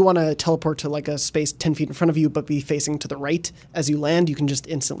 So if you want to teleport to like a space 10 feet in front of you but be facing to the right as you land, you can just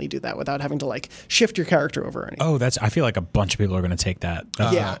instantly do that without having to like shift your character over or anything. Oh, I feel like a bunch of people are going to take that.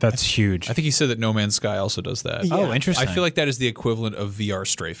 Yeah. That's huge. I think he said that No Man's Sky also does that. Yeah. Oh, interesting. I feel like that is the equivalent of VR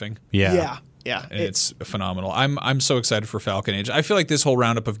strafing. Yeah. Yeah. And it's phenomenal. I'm so excited for Falcon Age. I feel like this whole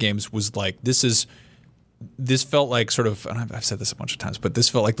roundup of games was like, this felt like sort of, and I've said this a bunch of times, but this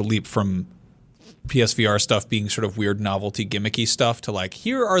felt like the leap from PSVR stuff being sort of weird novelty gimmicky stuff to like,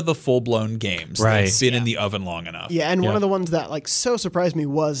 here are the full-blown games that's been in the oven long enough. Yeah, and one of the ones that like so surprised me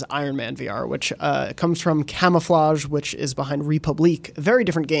was Iron Man VR, which comes from Camouflage, which is behind Republique, a very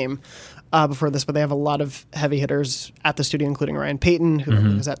different game before this, but they have a lot of heavy hitters at the studio, including Ryan Payton,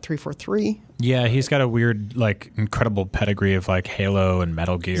 who is at 343. Yeah, he's got a weird, like, incredible pedigree of like Halo and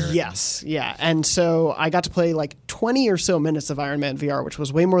Metal Gear. Yes, yeah. And so I got to play like 20 or so minutes of Iron Man VR, which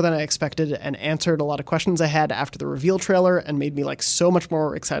was way more than I expected, and answered a lot of questions I had after the reveal trailer, and made me like so much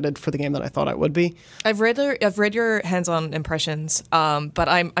more excited for the game than I thought I would be. I've read your hands-on impressions, but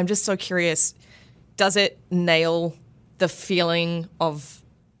I'm just so curious. Does it nail the feeling of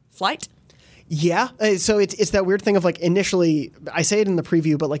flight? Yeah, so it's that weird thing of like, initially, I say it in the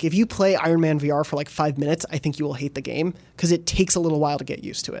preview, but like if you play Iron Man VR for like 5 minutes, I think you will hate the game because it takes a little while to get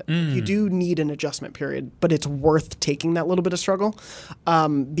used to it. You do need an adjustment period, but it's worth taking that little bit of struggle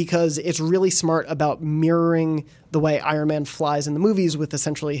because it's really smart about mirroring the way Iron Man flies in the movies, with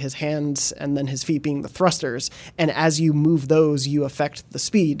essentially his hands and then his feet being the thrusters. And as you move those, you affect the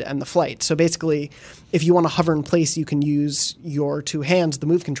speed and the flight. So basically, if you want to hover in place, you can use your two hands, the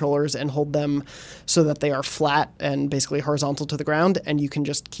move controllers, and hold them so that they are flat and basically horizontal to the ground. And you can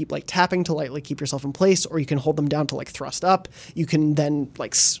just keep like tapping to lightly keep yourself in place, or you can hold them down to like thrust up. You can then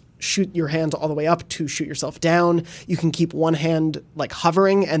like shoot your hands all the way up to shoot yourself down. You can keep one hand like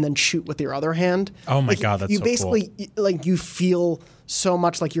hovering and then shoot with your other hand. Oh my like, God, that's you so basically cool. like you feel so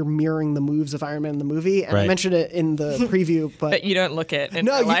much like you're mirroring the moves of Iron Man in the movie. And I Right. mentioned it in the preview, But you don't look it in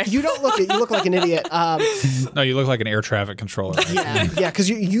no, real life. you don't look it. You look like an idiot. No, you look like an air traffic controller. Right? Yeah, because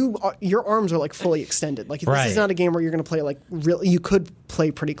your arms are like fully extended. Like this Right. is not a game where you're going to play like really. You could play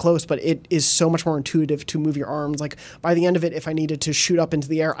pretty close, but it is so much more intuitive to move your arms. Like by the end of it, if I needed to shoot up into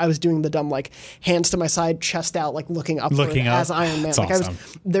the air, I was doing the dumb like hands to my side, chest out, like looking up Looking up. as Iron Man. That's like awesome.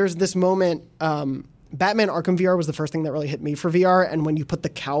 there's this moment. Batman Arkham VR was the first thing that really hit me for VR, and when you put the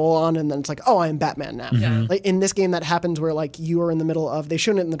cowl on and then it's like, oh, I am Batman now. Yeah. Like in this game that happens where like you are in the middle of, they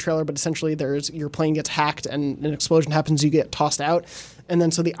showed it in the trailer, but essentially your plane gets hacked and an explosion happens, you get tossed out, and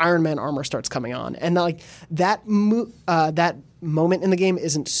then so the Iron Man armor starts coming on, and like that moment in the game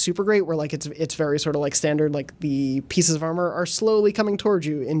isn't super great, where like it's very sort of like standard, like the pieces of armor are slowly coming towards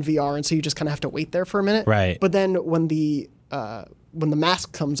you in VR, and so you just kind of have to wait there for a minute. Right. But then when the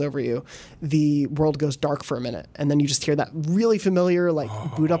mask comes over you, the world goes dark for a minute, and then you just hear that really familiar like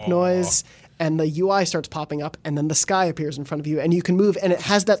boot up noise, and the UI starts popping up, and then the sky appears in front of you, and you can move, and it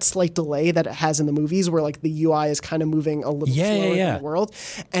has that slight delay that it has in the movies, where like the UI is kind of moving a little slower in the world,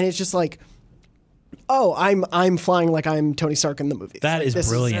 and it's just like, oh, I'm flying like I'm Tony Stark in the movie. That is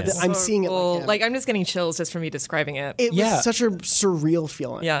brilliant. I'm seeing it like him. Like, I'm just getting chills just from you describing it. It was such a surreal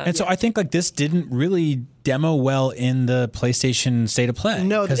feeling. Yeah. And so I think like this didn't really demo well in the PlayStation State of Play.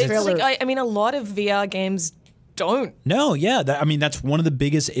 No, the It's trailer. like, I mean, a lot of VR games don't. No, yeah. I mean, that's one of the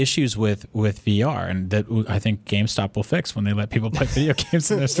biggest issues with VR, and that I think GameStop will fix when they let people play video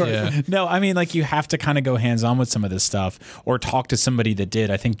games in their store. Yeah. No, I mean, like you have to kind of go hands-on with some of this stuff or talk to somebody that did.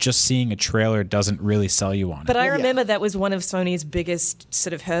 I think just seeing a trailer doesn't really sell you on it. But I remember that was one of Sony's biggest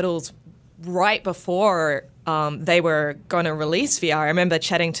sort of hurdles right before they were going to release VR. I remember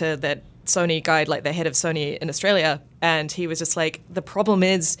chatting to that Sony guy, like the head of Sony in Australia, and he was just like, the problem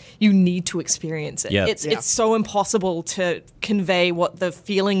is you need to experience it. Yep. It's so impossible to convey what the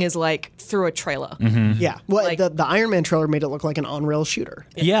feeling is like through a trailer. Yeah. Well, Like- the Iron Man trailer made it look like an on-rail shooter.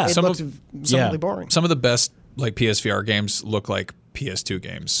 Yeah. It Some looked of- somewhat yeah. boring. Some of the best like PSVR games look like PS2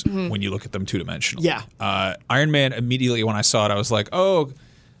 games when you look at them two-dimensional. Yeah. Iron Man, immediately when I saw it, I was like, oh,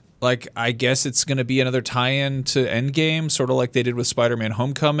 like I guess it's going to be another tie-in to Endgame, sort of like they did with Spider-Man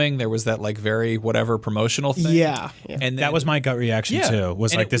Homecoming. There was that like very whatever promotional thing. Yeah. And then, that was my gut reaction Yeah. too.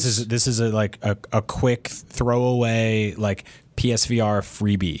 Was And like it this is a quick throwaway like PSVR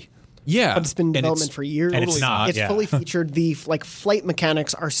freebie. yeah, But it's been in And development for years. and it's not, It's yeah. fully featured. The like flight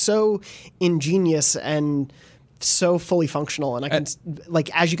mechanics are so ingenious and so fully functional, and I can like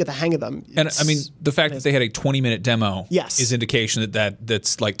as you get the hang of them. And I mean, the fact that they had a 20-minute demo Yes. is indication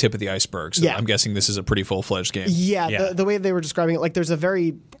that's like tip of the iceberg. So Yeah. I'm guessing this is a pretty full-fledged game. Yeah, Yeah. The way they were describing it, like there's a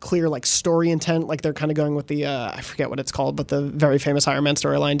very clear like story intent. Like they're kind of going with the I forget what it's called, but the very famous Iron Man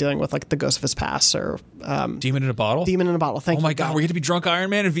storyline dealing with like the ghost of his past or Demon in a bottle? Demon in a Bottle. Thank Oh you. my God, we're going to be drunk Iron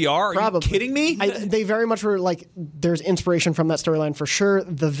Man in VR? Are Probably. you kidding me? They very much were like, there's inspiration from that storyline for sure.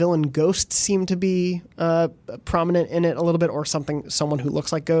 The villain Ghost seemed to be prominent in it a little bit, or someone who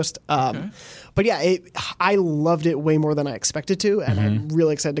looks like Ghost. But yeah, I loved it way more than I expected to, and I'm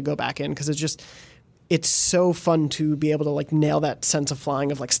really excited to go back in because it's so fun to be able to like nail that sense of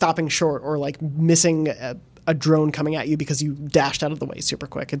flying, of like stopping short or like missing a drone coming at you because you dashed out of the way super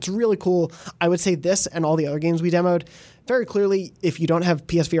quick. It's really cool. I would say this and all the other games we demoed, very clearly, if you don't have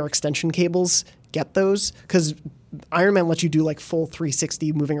PSVR extension cables, get those, because Iron Man lets you do like full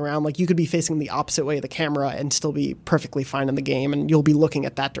 360 moving around. Like you could be facing the opposite way of the camera and still be perfectly fine in the game, and you'll be looking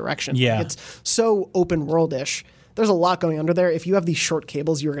at that direction. Yeah. Like, it's so open world-ish. There's a lot going under there. If you have these short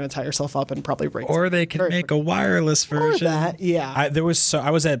cables, you're going to tie yourself up and probably break. Or they can make a wireless version. that, yeah. I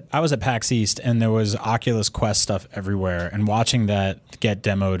was at PAX East, and there was Oculus Quest stuff everywhere, and watching that get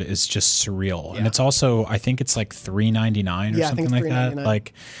demoed is just surreal. And it's also, I think it's like $3.99 or Yeah, I think something it's like that. $3.99.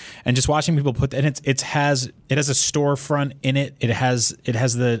 Like, and just watching people put, and it has a storefront in it. It has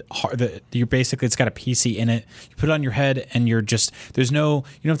you're basically, it's got a PC in it. You put it on your head, and you don't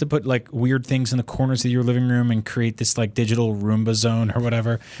have to put like weird things in the corners of your living room and create this like digital Roomba zone or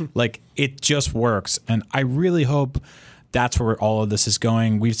whatever. Like it just works, and I really hope that's where all of this is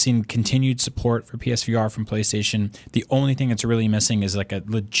going. We've seen continued support for PSVR from PlayStation. The only thing that's really missing is like a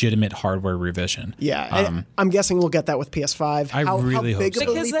legitimate hardware revision. Yeah, I'm guessing we'll get that with PS5. I really hope big so. of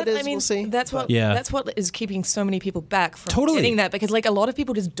a Because leap it is, I mean, we'll see. that's what Yeah. that's what is keeping so many people back from Totally. getting that, because like a lot of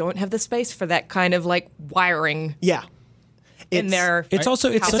people just don't have the space for that kind of like wiring Yeah. in their. It's also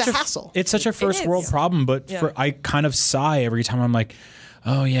It's a hassle. It's such a first is. world problem, but Yeah. I kind of sigh every time I'm like,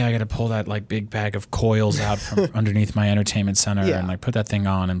 oh yeah, I got to pull that like big bag of coils out from underneath my entertainment center Yeah. and like put that thing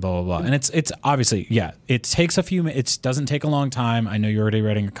on and blah blah blah. And it's obviously, yeah, it takes a few minutes. It doesn't take a long time. I know you're already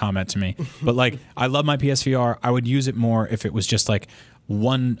writing a comment to me, but like I love my PSVR. I would use it more if it was just like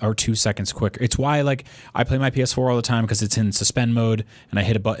 1 or 2 seconds quicker. It's why like I play my PS4 all the time, because it's in suspend mode and I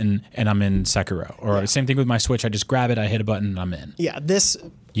hit a button and I'm in Sekiro. Or same thing with my Switch. I just grab it, I hit a button, and I'm in. Yeah, this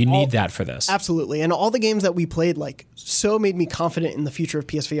You need that for this. Absolutely. And all the games that we played, like, so made me confident in the future of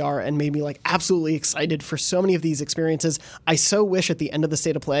PSVR and made me, like, absolutely excited for so many of these experiences. I so wish at the end of the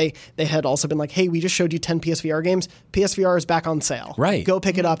State of Play, they had also been like, hey, we just showed you 10 PSVR games. PSVR is back on sale. Right. Go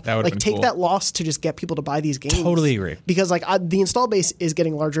pick it up. That would've like, been take cool. that loss to just get people to buy these games. Totally agree. Because, like, the install base is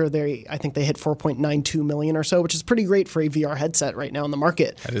getting larger. I think they hit 4.92 million or so, which is pretty great for a VR headset right now in the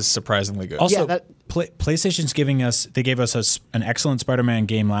market. That is surprisingly good. Also, Yeah, PlayStation's they gave us an excellent Spider-Man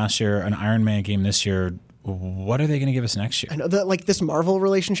game last year, an Iron Man game this year. What are they going to give us next year? I know that, like, this Marvel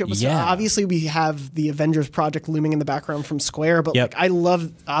relationship was obviously we have the Avengers project looming in the background from Square, but like, I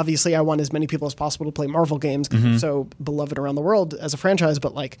want as many people as possible to play Marvel games because they're so beloved around the world as a franchise.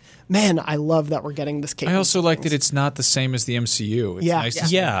 But like, man, I love that we're getting this. I also like that it's not the same as the MCU. It's nice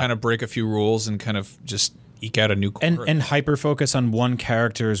to kind of break a few rules and kind of just eke out a new corner. And hyper focus on one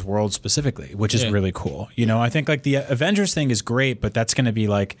character's world specifically, which is really cool. You know, I think like the Avengers thing is great, but that's going to be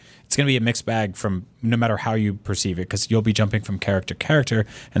like, it's going to be a mixed bag from no matter how you perceive it, because you'll be jumping from character to character,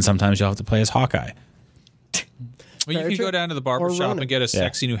 and sometimes you'll have to play as Hawkeye. Well, you can go down to the barber shop and get a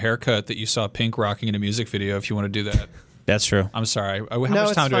sexy new haircut that you saw Pink rocking in a music video if you want to do that. That's true. I'm sorry. How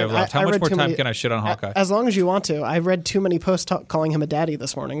much time do I have left? How much more time can I shit on Hawkeye? As long as you want to. I read too many posts calling him a daddy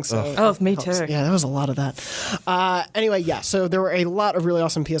this morning. So me too. Yeah, there was a lot of that. Anyway, so there were a lot of really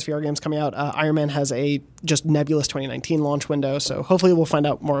awesome PSVR games coming out. Iron Man has a just nebulous 2019 launch window, so hopefully we'll find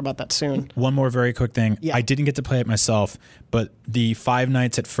out more about that soon. One more very quick thing. Yeah. I didn't get to play it myself, but the Five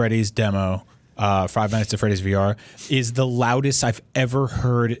Nights at Freddy's demo, Five Nights at Freddy's VR, is the loudest I've ever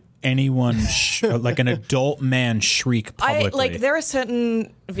heard anyone like an adult man shriek publicly. There are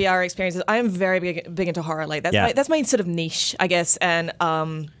certain VR experiences. I am very big into horror. Like that's my sort of niche, I guess. And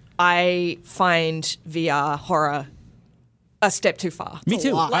I find VR horror a step too far. Me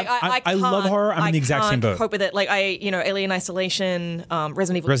too. I love horror. I'm in the exact same boat. I can't cope with it. Like Alien Isolation,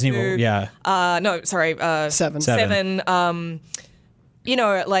 Resident Evil 2. Resident Evil, yeah. 7.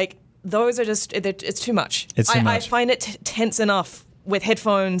 Like those are just it's too much. It's too much. I find it tense enough with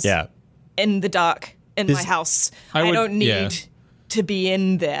headphones in the dark in my house. I don't need to be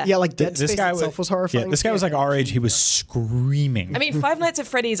in there. Yeah, like Dead Space itself was horrifying. Yeah, this guy was like our age. He was screaming. I mean, Five Nights at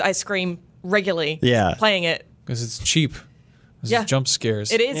Freddy's, I scream regularly playing it. Because it's cheap. It's jump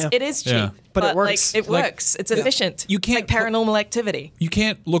scares. It is. It is cheap. Yeah. But it works. Like, it works. It's efficient. You can't it's like Paranormal Activity. You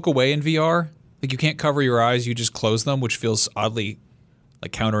can't look away in VR. Like, you can't cover your eyes. You just close them, which feels oddly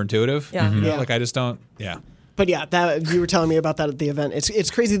like counterintuitive. Yeah. Yeah. Like, I just don't. But yeah, that you were telling me about that at the event.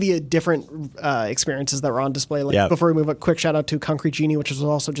 It's crazy the different experiences that were on display. Like before we move, a quick shout out to Concrete Genie, which was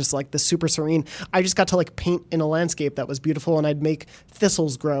also just like the super serene. I just got to like paint in a landscape that was beautiful, and I'd make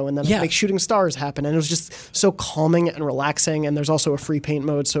thistles grow, and then I'd make shooting stars happen, and it was just so calming and relaxing. And there's also a free paint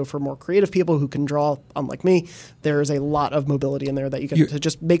mode, so for more creative people who can draw, unlike me, there is a lot of mobility in there that you get to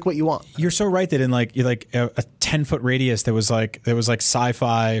just make what you want. You're so right that in like a 10-foot radius there was like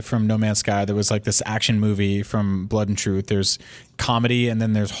sci-fi from No Man's Sky. There was like this action movie from Blood and Truth. There's comedy, and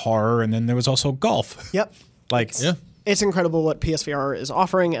then there's horror, and then there was also golf. Yep. It's incredible what PSVR is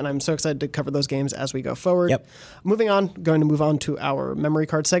offering, and I'm so excited to cover those games as we go forward. Yep. Going to move on to our memory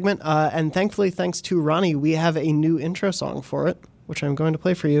card segment, and thankfully, thanks to Ronnie, we have a new intro song for it, which I'm going to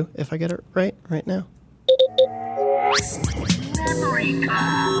play for you if I get it right now. Memory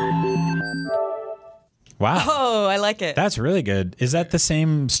card. Wow. Oh, I like it. That's really good. Is that the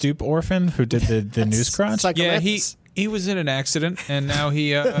same Stoop orphan who did the news crunch? Yeah, he was in an accident, and now he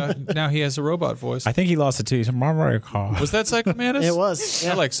has a robot voice. I think he lost it too. He's a memory card. Was that Psycho Mantis? It was.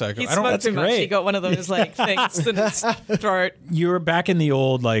 Yeah. I like Psycho. He I don't. smoked That's too much. great. He got one of those like things in his throat. You were back in the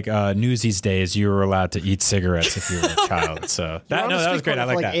old like Newsies days. You were allowed to eat cigarettes if you were a child. So that was great. I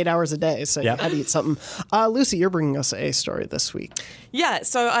like that. 8 hours a day, so you had to eat something. Lucy, you're bringing us a story this week. Yeah.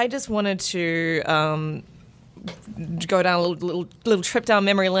 So I just wanted to go down a little trip down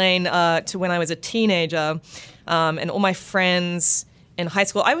memory lane to when I was a teenager, and all my friends in high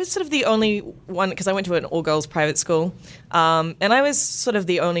school. I was sort of the only one, because I went to an all-girls private school, and I was sort of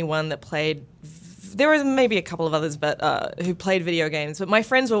the only one that played. There were maybe a couple of others, but who played video games. But my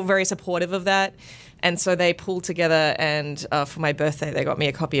friends were very supportive of that, and so they pulled together, and for my birthday, they got me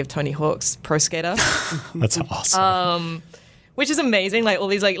a copy of Tony Hawk's Pro Skater. That's awesome. Which is amazing, like all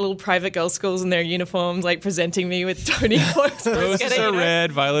these like little private girls' schools in their uniforms, like presenting me with Tony Hawk's Pro Roses Skater. are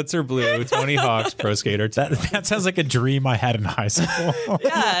red, violets are blue. Tony Hawk's Pro Skater. That sounds like a dream I had in high school.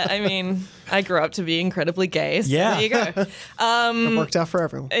 Yeah, I mean, I grew up to be incredibly gay. So Yeah. there you go. It worked out for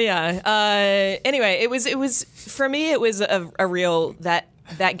everyone. Yeah. Anyway, it was for me. It was a real that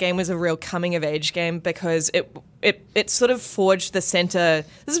game was a real coming of age game, because it sort of forged the center.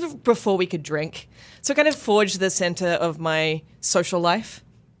 This is before we could drink. So it kind of forged the center of my social life,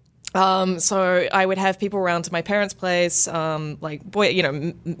 So I would have people around to my parents' place, like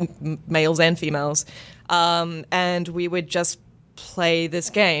males and females, and we would just play this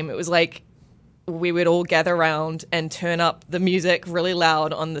game. It was like we would all gather around and turn up the music really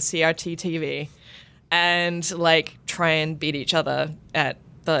loud on the CRT TV, and like try and beat each other at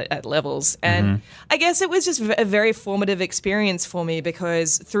levels. And I guess it was just a very formative experience for me,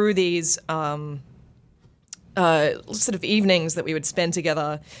 because through these sort of evenings that we would spend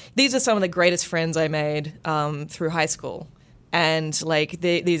together, these are some of the greatest friends I made through high school. And like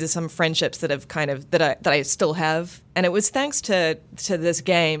these are some friendships that have that I still have, and it was thanks to this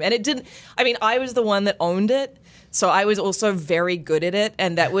game. And it didn't. I mean, I was the one that owned it, so I was also very good at it,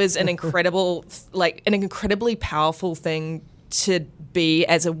 and that was an incredibly powerful thing to be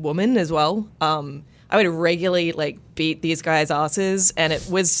as a woman as well. I would regularly like beat these guys' asses, and it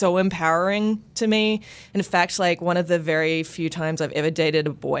was so empowering to me. In fact, like one of the very few times I've ever dated a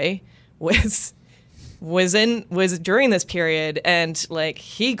boy was during this period, and like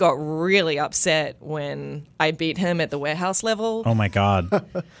he got really upset when I beat him at the warehouse level. Oh my God.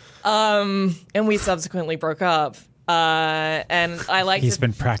 And we subsequently broke up. And I like He's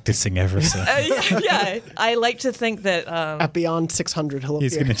been practicing ever since. Yeah, I like to think that At Beyond 600,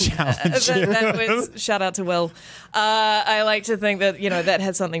 he's going to challenge you. that was, shout out to Will. I like to think that that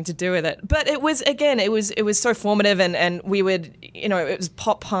had something to do with it. But it was so formative, and we would it was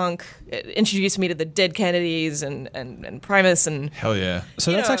pop punk. It introduced me to the Dead Kennedys and Primus and hell yeah.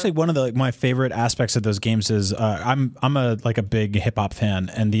 So that's actually one of my favorite aspects of those games is I'm a big hip hop fan,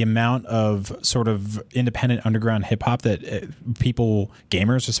 and the amount of sort of independent underground hip hop that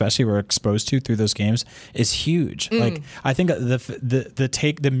gamers especially were exposed to through those games is huge. Like I think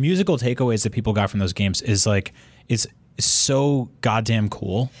the musical takeaways that people got from those games is so goddamn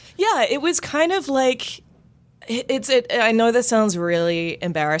cool. Yeah, it was kind of like I know this sounds really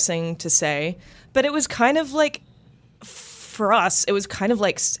embarrassing to say, but it was kind of like, for us, it was kind of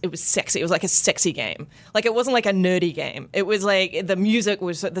like, it was sexy. It was like a sexy game. Like it wasn't like a nerdy game. It was like the music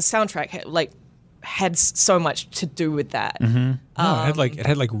was, the soundtrack had so much to do with that. No, it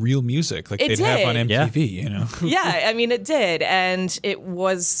had like real music, like they'd have on MTV. Yeah, I mean it did, and it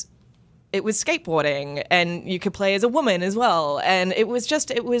was skateboarding, and you could play as a woman as well, and it was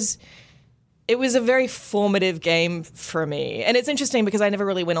a very formative game for me. And it's interesting because I never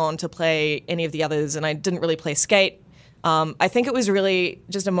really went on to play any of the others, and I didn't really play Skate. I think it was really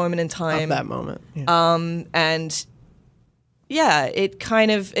just a moment in time. Of that moment. Yeah. And yeah, it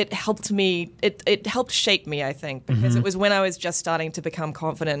helped me. It helped shape me, I think, because it was when I was just starting to become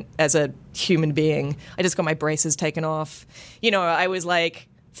confident as a human being. I just got my braces taken off. I was like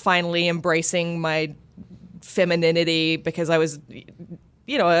finally embracing my femininity because I was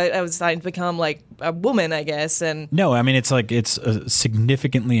I was starting to become like a woman, I guess. And no, I mean, it's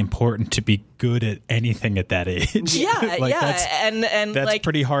significantly important to be good at anything at that age. Yeah, and that's like,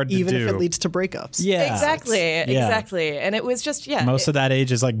 pretty hard to do. Even if it leads to breakups. Yeah. Exactly. And it was just, Most of that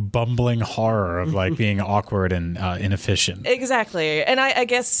age is like bumbling horror of like being awkward and inefficient. Exactly. And I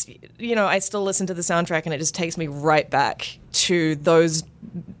guess, I still listen to the soundtrack, and it just takes me right back to those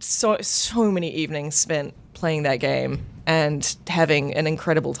so many evenings spent playing that game and having an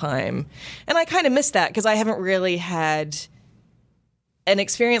incredible time. And I kind of miss that because I haven't really had an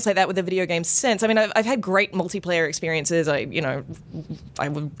experience like that with a video game since. I mean, I've had great multiplayer experiences. I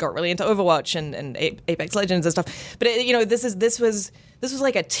got really into Overwatch and Apex Legends and stuff. But this was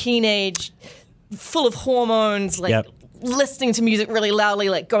like a teenage, full of hormones, like listening to music really loudly,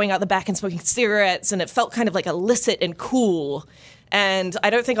 like going out the back and smoking cigarettes, and it felt kind of like illicit and cool. And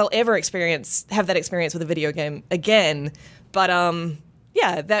I don't think I'll ever have that experience with a video game again. But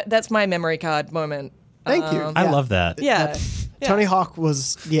that's my memory card moment. Thank you. I love that. Yeah. Tony Hawk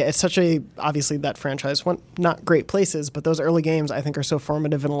was, it's such obviously that franchise went not great places, but those early games I think are so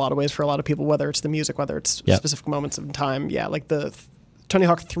formative in a lot of ways for a lot of people, whether it's the music, whether it's specific moments of time. Yeah, like the Tony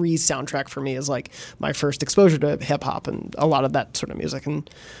Hawk 3's soundtrack for me is like my first exposure to hip hop and a lot of that sort of music. And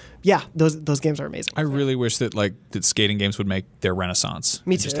yeah, those games are amazing. I really wish that that skating games would make their renaissance.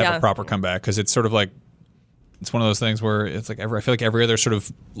 Me too. Just have a proper comeback, because it's sort of like, it's one of those things where it's like I feel like every other sort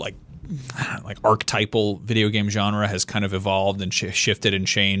of like archetypal video game genre has kind of evolved and shifted and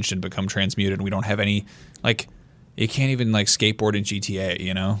changed and become transmuted, and we don't have any you can't even like skateboard in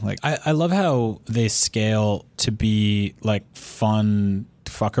GTA, Like I love how they scale to be like fun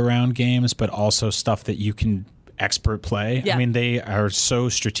fuck around games, but also stuff that you can expert play. Yeah. I mean, they are so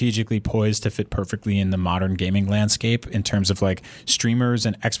strategically poised to fit perfectly in the modern gaming landscape in terms of like streamers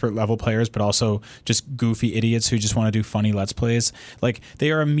and expert level players, but also just goofy idiots who just want to do funny Let's Plays. Like,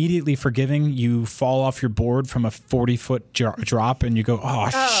 they are immediately forgiving. You fall off your board from a 40-foot drop and you go, oh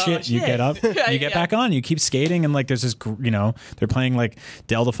shit. You get up, you get back on, you keep skating, and like there's this, they're playing like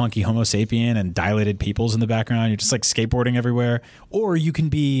Del the Funky Homo Sapien and Dilated Peoples in the background. You're just like skateboarding everywhere. Or you can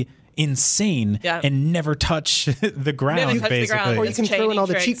be insane and never touch the ground, basically. Or you can throw in all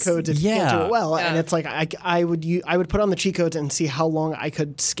the cheat codes if you can't do it well. And it's like I would put on the cheat codes and see how long I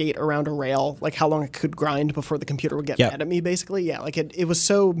could skate around a rail, like how long I could grind before the computer would get mad at me, basically. Yeah, like it was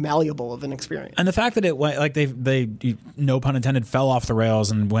so malleable of an experience. And the fact that it went, like they no pun intended, fell off the rails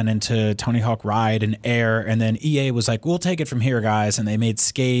and went into Tony Hawk Ride and Air, and then EA was like, we'll take it from here, guys, and they made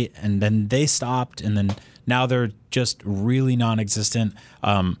Skate, and then they stopped, and then now they're just really non-existent.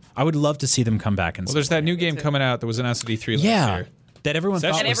 I would love to see them come back. There's that new game coming out that was announced at E3 last year. That everyone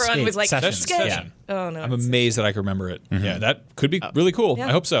thought was everyone was like, Session. Yeah. Oh, no. I'm amazed that I can remember it. Yeah, that could be really cool.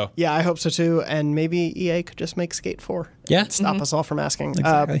 I hope so. Yeah, I hope so too. And maybe EA could just make Skate 4. Yeah. Stop us all from asking.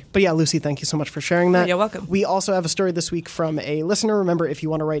 Exactly. But yeah, Lucy, thank you so much for sharing that. You're welcome. We also have a story this week from a listener. Remember, if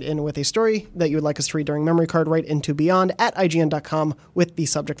you want to write in with a story that you would like us to read during Memory Card, write into beyond@ign.com with the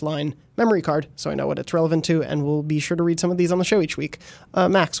subject line Memory Card, so I know what it's relevant to, and we'll be sure to read some of these on the show each week.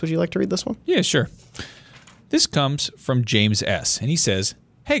 Max, would you like to read this one? Yeah, sure. This comes from James S., and he says,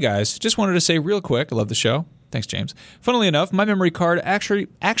 "Hey guys, just wanted to say real quick, I love the show." Thanks, James. Funnily enough, my memory card actually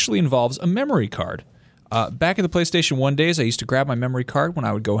involves a memory card. Back in the PlayStation 1 days, I used to grab my memory card when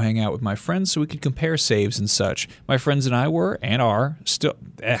I would go hang out with my friends so we could compare saves and such. My friends and I were, and are, still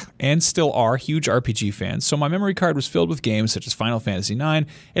are, huge RPG fans, so my memory card was filled with games such as Final Fantasy IX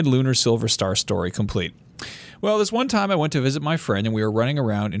and Lunar Silver Star Story Complete. Well, this one time I went to visit my friend and we were running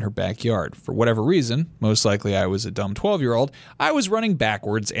around in her backyard. For whatever reason, most likely I was a dumb 12-year-old, I was running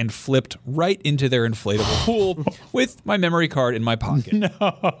backwards and flipped right into their inflatable pool with my memory card in my pocket.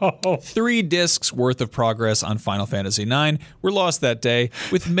 No. 3 discs worth of progress on Final Fantasy IX were lost that day,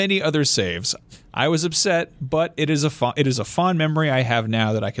 with many other saves. I was upset, but it is a fond memory I have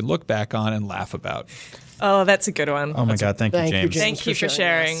now that I can look back on and laugh about. Oh, that's a good one. Oh my God, thank you, James. Thank you for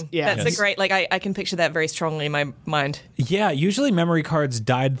sharing. Yeah. That's a great, I can picture that very strongly in my mind. Yeah, usually memory cards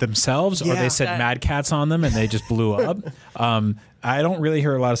died themselves, or they said Mad Cats on them and they just blew up. I don't really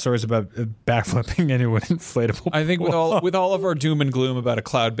hear a lot of stories about backflipping into an inflatable. I think with all of our doom and gloom about a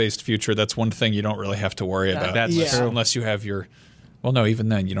cloud-based future, that's one thing you don't really have to worry about. That's true. Unless you have your... Well, no, even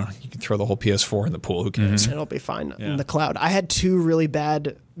then, you can throw the whole PS4 in the pool. Who cares? It'll be fine in the cloud. I had 2 really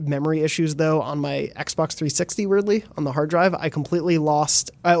bad memory issues, though, on my Xbox 360, weirdly, on the hard drive. I completely lost,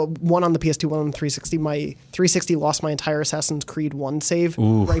 one on the PS2, one on the 360. My 360 lost my entire Assassin's Creed 1 save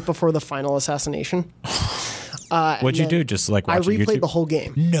right before the final assassination. What'd you do? Just like watch I replayed YouTube? the whole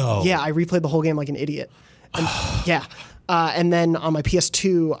game. No. Yeah, I replayed the whole game like an idiot. And, yeah. And then on my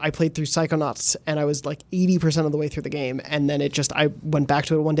PS2, I played through Psychonauts, and I was like 80% of the way through the game. And then I went back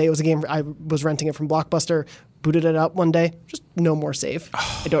to it one day. It was a game, I was renting it from Blockbuster, booted it up one day, just no more save.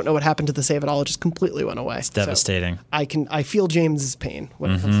 I don't know what happened to the save at all. It just completely went away. It's devastating. So I feel James's pain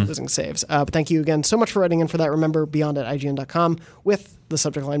when it comes to losing saves. But thank you again so much for writing in for that. Remember, beyond@ign.com with the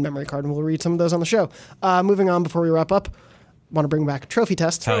subject line Memory Card, and we'll read some of those on the show. Moving on before we wrap up. Want to bring back Trophy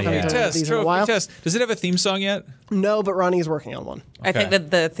Test. Hell yeah. Trophy test. Does it have a theme song yet? No, but Ronnie is working on one. I think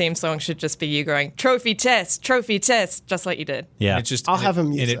that the theme song should just be you going, trophy test, just like you did. Yeah. It's just, I'll have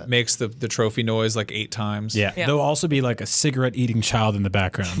him use and it. it makes the trophy noise like 8 times. Yeah. Yeah. There'll also be like a cigarette eating child in the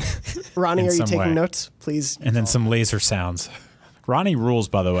background. Ronnie, In are you some taking way. notes? Please. And then some laser sounds. Ronnie rules,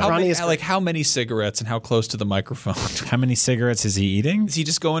 by the way. How Ronnie many, is great. how many cigarettes and how close to the microphone? How many cigarettes is he eating? Is he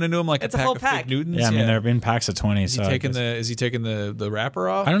just going into them like It's a a pack whole of pack. Fig Newtons? Yeah, I mean, they're in packs of 20. Is So he taking the wrapper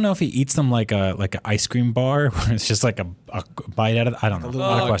off? I don't know if he eats them like an ice cream bar, where it's just like a bite out of it. I don't know. A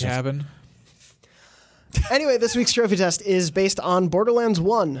lot of questions. Cabin. Anyway, this week's Trophy Test is based on Borderlands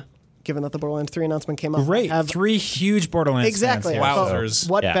 1, given that the Borderlands 3 announcement came out. Great. 3 huge Borderlands Exactly. fans I here. thought, Wowzers.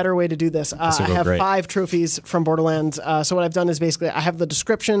 what Yeah. better way to do this? I will go have great. 5 trophies from Borderlands. So what I've done is basically I have the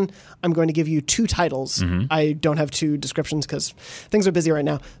description. I'm going to give you 2 titles. Mm-hmm. I don't have 2 descriptions because things are busy right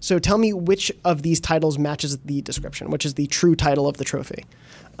now. So tell me which of these titles matches the description, which is the true title of the trophy.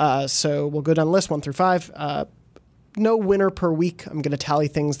 So we'll go down the list 1 through 5. No winner per week. I'm going to tally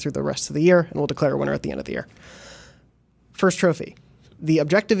things through the rest of the year, and we'll declare a winner at the end of the year. First trophy. The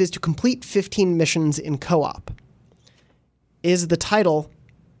objective is to complete 15 missions in co-op. Is the title,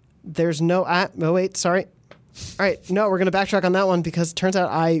 there's no... oh, wait, sorry. All right, no, we're going to backtrack on that one because it turns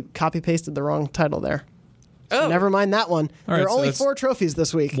out I copy-pasted the wrong title there. So Oh. never mind that one. All There right, are so only that's 4 trophies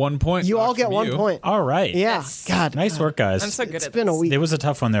this week. 1 point. You all knocked get from 1 you. point. All right. Yeah. Yes. God. Nice work, guys. I'm so good It's at been a this. week. It was a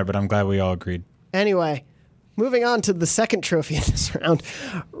tough one there, but I'm glad we all agreed. Anyway, moving on to the second trophy in this round.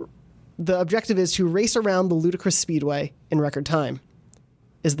 The objective is to race around the ludicrous speedway in record time.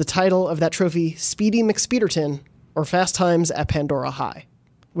 Is the title of that trophy Speedy McSpeederton or Fast Times at Pandora High?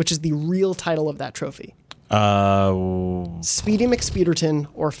 Which is the real title of that trophy. Speedy McSpeederton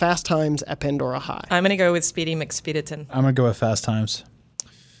or Fast Times at Pandora High? I'm going to go with Speedy McSpeederton. I'm going to go with Fast Times.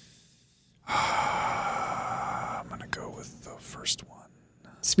 I'm going to go with the first one.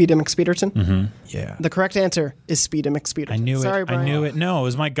 Speedy McSpeederton? Mm-hmm. Yeah. The correct answer is Speedy McSpeederton. I knew Sorry, it. Brian. I knew it. No, it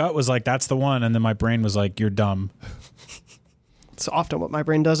was my gut was like, that's the one. And then my brain was like, you're dumb. It's often what my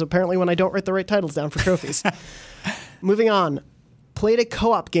brain does, apparently, when I don't write the right titles down for trophies. Moving on. Played a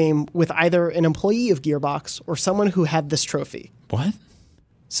co-op game with either an employee of Gearbox or someone who had this trophy. What?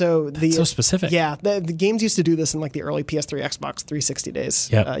 So So specific. Yeah, the games used to do this in like the early PS3, Xbox 360 days.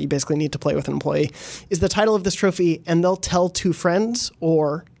 Yep. You basically need to play with an employee. Is the title of this trophy "And They'll Tell Two Friends"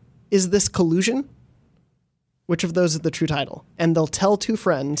 or "Is This Collusion"? Which of those is the true title? "And They'll Tell Two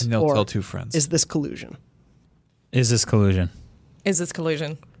Friends" And they'll or tell two friends. "Is This Collusion"? Is this collusion? Is this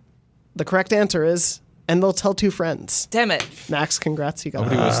collusion? The correct answer is "And They'll Tell Two Friends." Damn it. Max, congrats, you got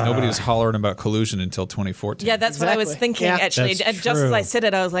Nobody was hollering about collusion until 2014. Yeah, that's what I was Exactly. thinking, Yeah. actually. That's And just as true. I said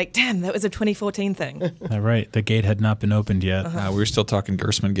it, I was like, damn, that was a 2014 thing. All right. The gate had not been opened yet. We were still talking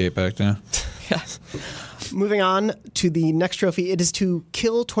Gersman Gate back then. Moving on to the next trophy, it is to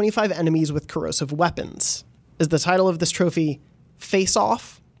kill 25 enemies with corrosive weapons. Is the title of this trophy Face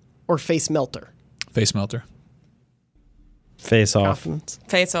Off or Face Melter? Face melter. Face off. Confidence.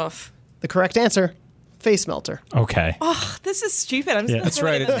 Face off. The correct answer, Face Melter. Okay. This is stupid. I'm just Yeah. gonna That's throw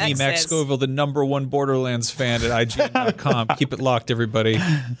right. it It's in me, Max access. Scoville, the #1 Borderlands fan at IGN.com. Keep it locked, everybody.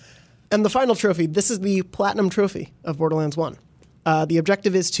 And the final trophy, this is the Platinum Trophy of Borderlands 1. The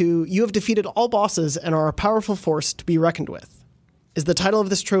objective is you have defeated all bosses and are a powerful force to be reckoned with. Is the title of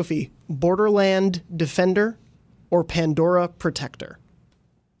this trophy Borderland Defender or Pandora Protector?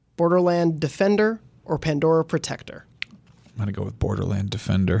 Borderland Defender or Pandora Protector? I'm going to go with Borderland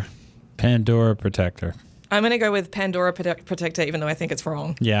Defender. Pandora Protector. I'm going to go with Pandora Protector, even though I think it's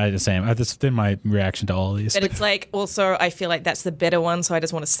wrong. Yeah, the same. That's been my reaction to all of these. But it's like, also, I feel like that's the better one, so I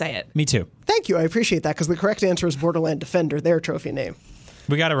just want to say it. Me too. Thank you, I appreciate that, because the correct answer is Borderland Defender, their trophy name.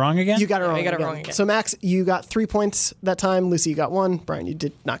 We got it wrong again? You got it Yeah, wrong. we got it again. wrong again. So Max, you got 3 points that time. Lucy, you got 1. Brian, you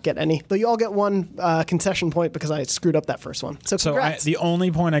did not get any. Though you all get 1 concession point because I screwed up that first one. So So congrats. the only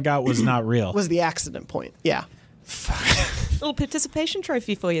point I got was not real. was the accident point. Yeah. Little participation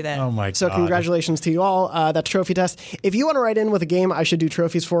trophy for you there. Oh my god. So congratulations to you all. That's trophy test. If you want to write in with a game I should do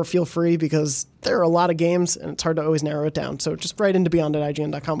trophies for, feel free, because there are a lot of games and it's hard to always narrow it down. So just write into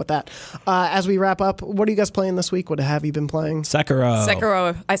beyond@ign.com with that. As we wrap up, what are you guys playing this week? What have you been playing? Sekiro.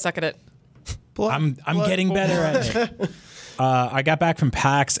 Sekiro, I suck at it. I'm getting better at it. I got back from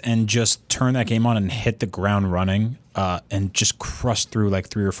PAX and just turned that game on and hit the ground running and just crushed through like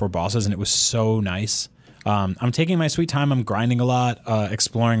 3 or 4 bosses, and it was so nice. I'm taking my sweet time. I'm grinding a lot,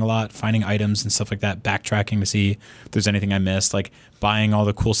 exploring a lot, finding items and stuff like that, backtracking to see if there's anything I missed, like buying all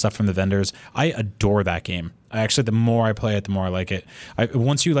the cool stuff from the vendors. I adore that game. Actually, the more I play it, the more I like it.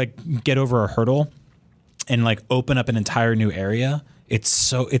 Once you like get over a hurdle and like open up an entire new area,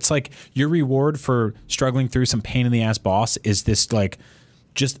 it's like your reward for struggling through some pain in the ass boss is this like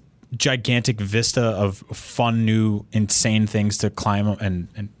just gigantic vista of fun, new, insane things to climb and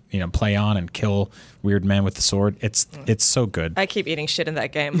play on and kill weird men with the sword. It's so good. I keep eating shit in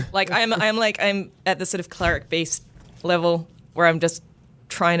that game. Like I'm at the sort of cleric beast level where I'm just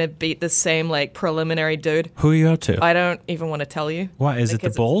trying to beat the same like preliminary dude. Who are you up to? I don't even want to tell you. What, is it the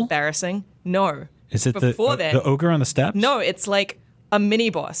because bull? It's embarrassing. No. Is it Before then, the ogre on the steps? No, it's like a mini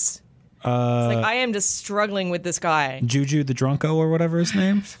boss. It's like I am just struggling with this guy. Juju the Drunko or whatever his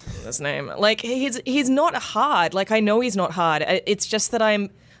name. His name. Like he's not hard. Like I know he's not hard. It's just that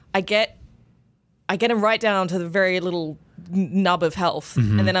I get him right down to the very little nub of health,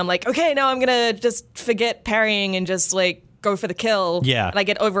 and then I'm like, okay, now I'm gonna just forget parrying and just like go for the kill. Yeah. And I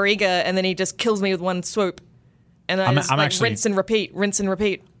get overeager, and then he just kills me with one swoop, and I just I'm like actually- rinse and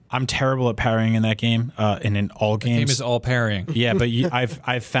repeat. I'm terrible at parrying in that game, and in all games. Game is all parrying. Yeah, but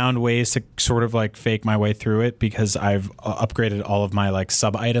I've found ways to sort of like fake my way through it because I've upgraded all of my like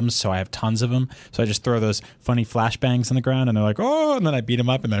sub items, so I have tons of them. So I just throw those funny flashbangs on the ground, and they're like, oh, and then I beat them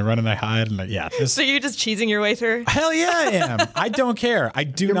up, and I run and I hide, and So you're just cheesing your way through. hell yeah, I am. I don't care. I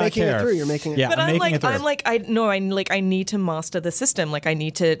do You're not making care. it through. You're making it Yeah, through. But I'm making it through. I need to master the system. Like I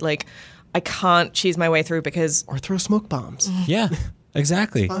need to I can't cheese my way through because Or throw smoke bombs. Yeah.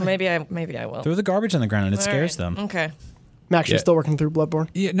 Exactly. Well, maybe I will. Throw the garbage on the ground and it scares All right. them. Okay. Max, you're Yeah. still working through Bloodborne?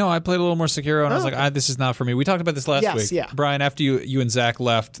 Yeah, no, I played a little more Sekiro, and I was like, this is not for me. We talked about this last Yes, week. yeah. Brian, after you and Zach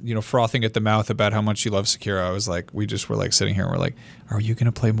left, frothing at the mouth about how much you love Sekiro, I was like, we just were like sitting here and we're like, are you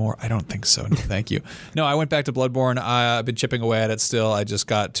going to play more? I don't think so. No, thank you. No, I went back to Bloodborne. I've been chipping away at it still. I just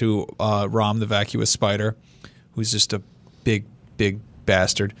got to Rom the Vacuous Spider, who's just a big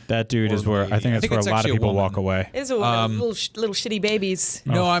bastard. That dude is where I think that's where a lot of people walk away. It's a little shitty babies.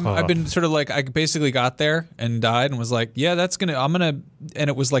 No, I've been sort of like, I basically got there and died and was like, yeah, and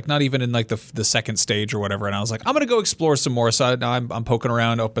it was like not even in like the second stage or whatever. And I was like, I'm going to go explore some more. So now I'm poking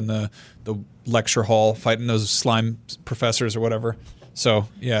around up in the lecture hall, fighting those slime professors or whatever. So,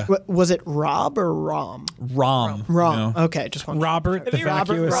 yeah. Was it Rob or Rom? Rom. Okay, just one. Robert the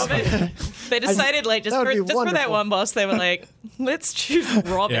Vacuous. Robert. They decided just for that wonderful. one boss, they were like, let's choose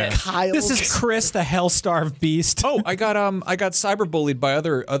Robert. Yeah. Kyle. This is Chris, the hell-starved beast. Oh, I got cyberbullied by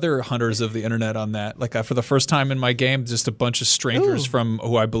other hunters of the internet on that. Like for the first time in my game, just a bunch of strangers from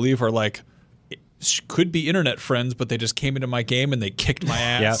who I believe are like could be internet friends, but they just came into my game and they kicked my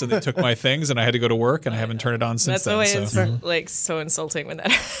ass and they took my things and I had to go to work and I haven't turned it on since That's then. always like so insulting when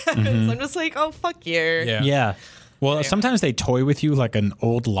that happens. I'm just like, oh fuck you. Yeah. Well, sometimes they toy with you like an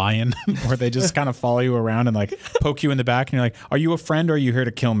old lion where they just kind of follow you around and like poke you in the back and you're like, are you a friend or are you here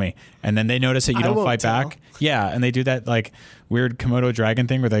to kill me? And then they notice that you don't fight back. Yeah, and they do that like weird Komodo dragon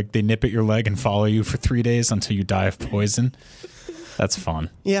thing where they nip at your leg and follow you for 3 days until you die of poison. That's fun.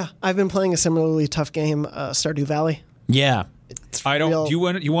 Yeah, I've been playing a similarly tough game, Stardew Valley. Yeah. I don't. Do you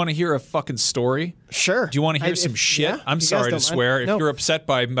want to hear a fucking story? Sure. Do you want to hear some shit? Yeah, I'm sorry to swear. No. If you're upset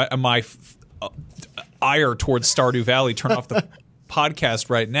by my ire towards Stardew Valley, turn off the podcast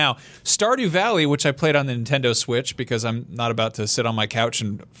right now. Stardew Valley, which I played on the Nintendo Switch because I'm not about to sit on my couch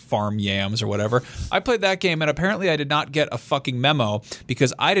and farm yams or whatever. I played that game and apparently I did not get a fucking memo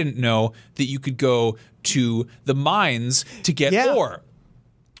because I didn't know that you could go to the mines to get ore.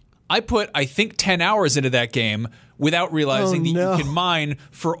 I put, I think, 10 hours into that game without realizing that you can mine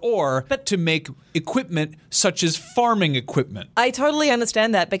for ore to make equipment such as farming equipment. I totally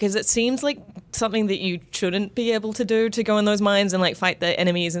understand that because it seems like something that you shouldn't be able to do to go in those mines and like fight the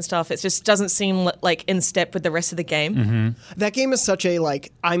enemies and stuff. It just doesn't seem like in step with the rest of the game. Mm-hmm. That game is such a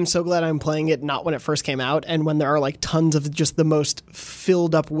like, I'm so glad I'm playing it not when it first came out and when there are like tons of just the most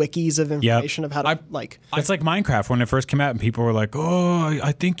filled up wikis of information of how to like. It's like Minecraft when it first came out and people were like, oh,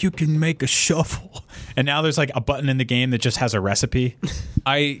 I think you can make a shovel. And now there's like a button in the game that just has a recipe.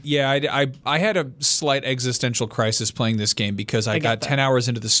 I had a slight existential crisis playing this game because I got 10 hours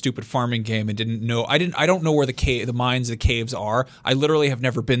into the stupid farming game and didn't know I don't know where the mines, the caves are. I literally have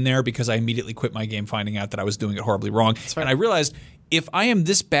never been there because I immediately quit my game finding out that I was doing it horribly wrong. And I realized if I am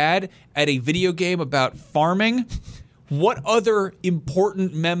this bad at a video game about farming, what other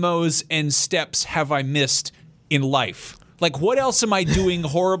important memos and steps have I missed in life? Like, what else am I doing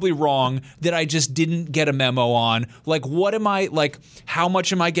horribly wrong that I just didn't get a memo on? Like, how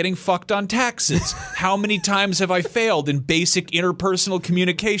much am I getting fucked on taxes? How many times have I failed in basic interpersonal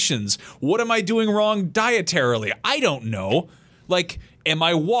communications? What am I doing wrong dietarily? I don't know. Like, am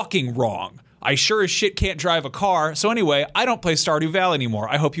I walking wrong? I sure as shit can't drive a car. So anyway, I don't play Stardew Valley anymore.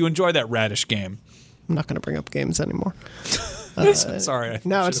 I hope you enjoy that radish game. I'm not going to bring up games anymore. Sorry. I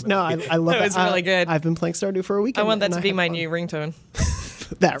love That was really good. I've been playing Stardew for a week. I want that to be my new ringtone.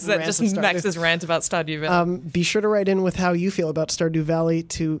 That just Max's rant about Stardew Valley. Be sure to write in with how you feel about Stardew Valley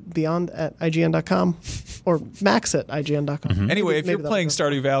to beyond@ign.com or max@ign.com. Mm-hmm. Anyway, if you're playing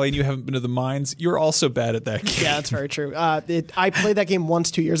Stardew Valley and you haven't been to the mines, you're also bad at that game. Yeah, that's very true. I played that game once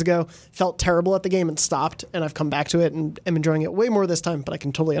 2 years ago, felt terrible at the game and stopped, and I've come back to it and am enjoying it way more this time, but I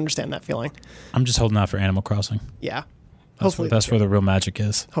can totally understand that feeling. I'm just holding out for Animal Crossing. Yeah. That's where the real magic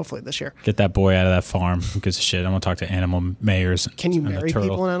is. Hopefully this year. Get that boy out of that farm. Who gives a shit? I want to talk to animal mayors. Can you marry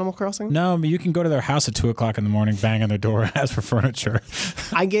people in Animal Crossing? No, but you can go to their house at 2 o'clock in the morning, bang on their door, and ask for furniture.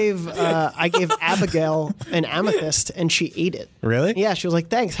 I gave Abigail an amethyst, and she ate it. Really? Yeah, she was like,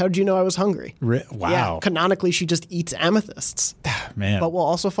 "Thanks. How did you know I was hungry?" Wow. Yeah, canonically, she just eats amethysts. Man. But will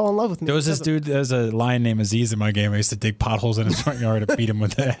also fall in love with me. There was this dude. There was a lion named Aziz in my game. I used to dig potholes in his front yard and beat him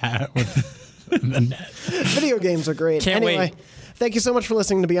with a hat. The net. Video games are great. Can't wait. Thank you so much for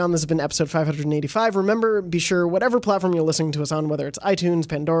listening to Beyond. This has been episode 585. Remember, be sure, whatever platform you're listening to us on, whether it's iTunes,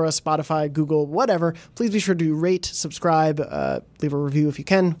 Pandora, Spotify, Google, whatever, please be sure to rate, subscribe, leave a review if you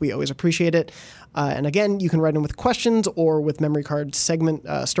can. We always appreciate it. And again, you can write in with questions or with memory card segment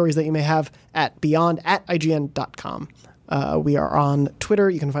stories that you may have at beyond@ign.com. We are on Twitter.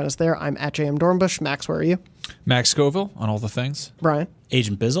 You can find us there. I'm at JM Dornbush. Max, where are you? Max Scoville on all the things. Brian.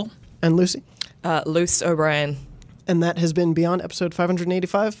 Agent Bizzle. And Lucy. Luce O'Brien. And that has been Beyond, episode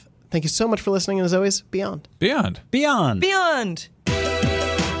 585. Thank you so much for listening, and as always, Beyond. Beyond. Beyond. Beyond.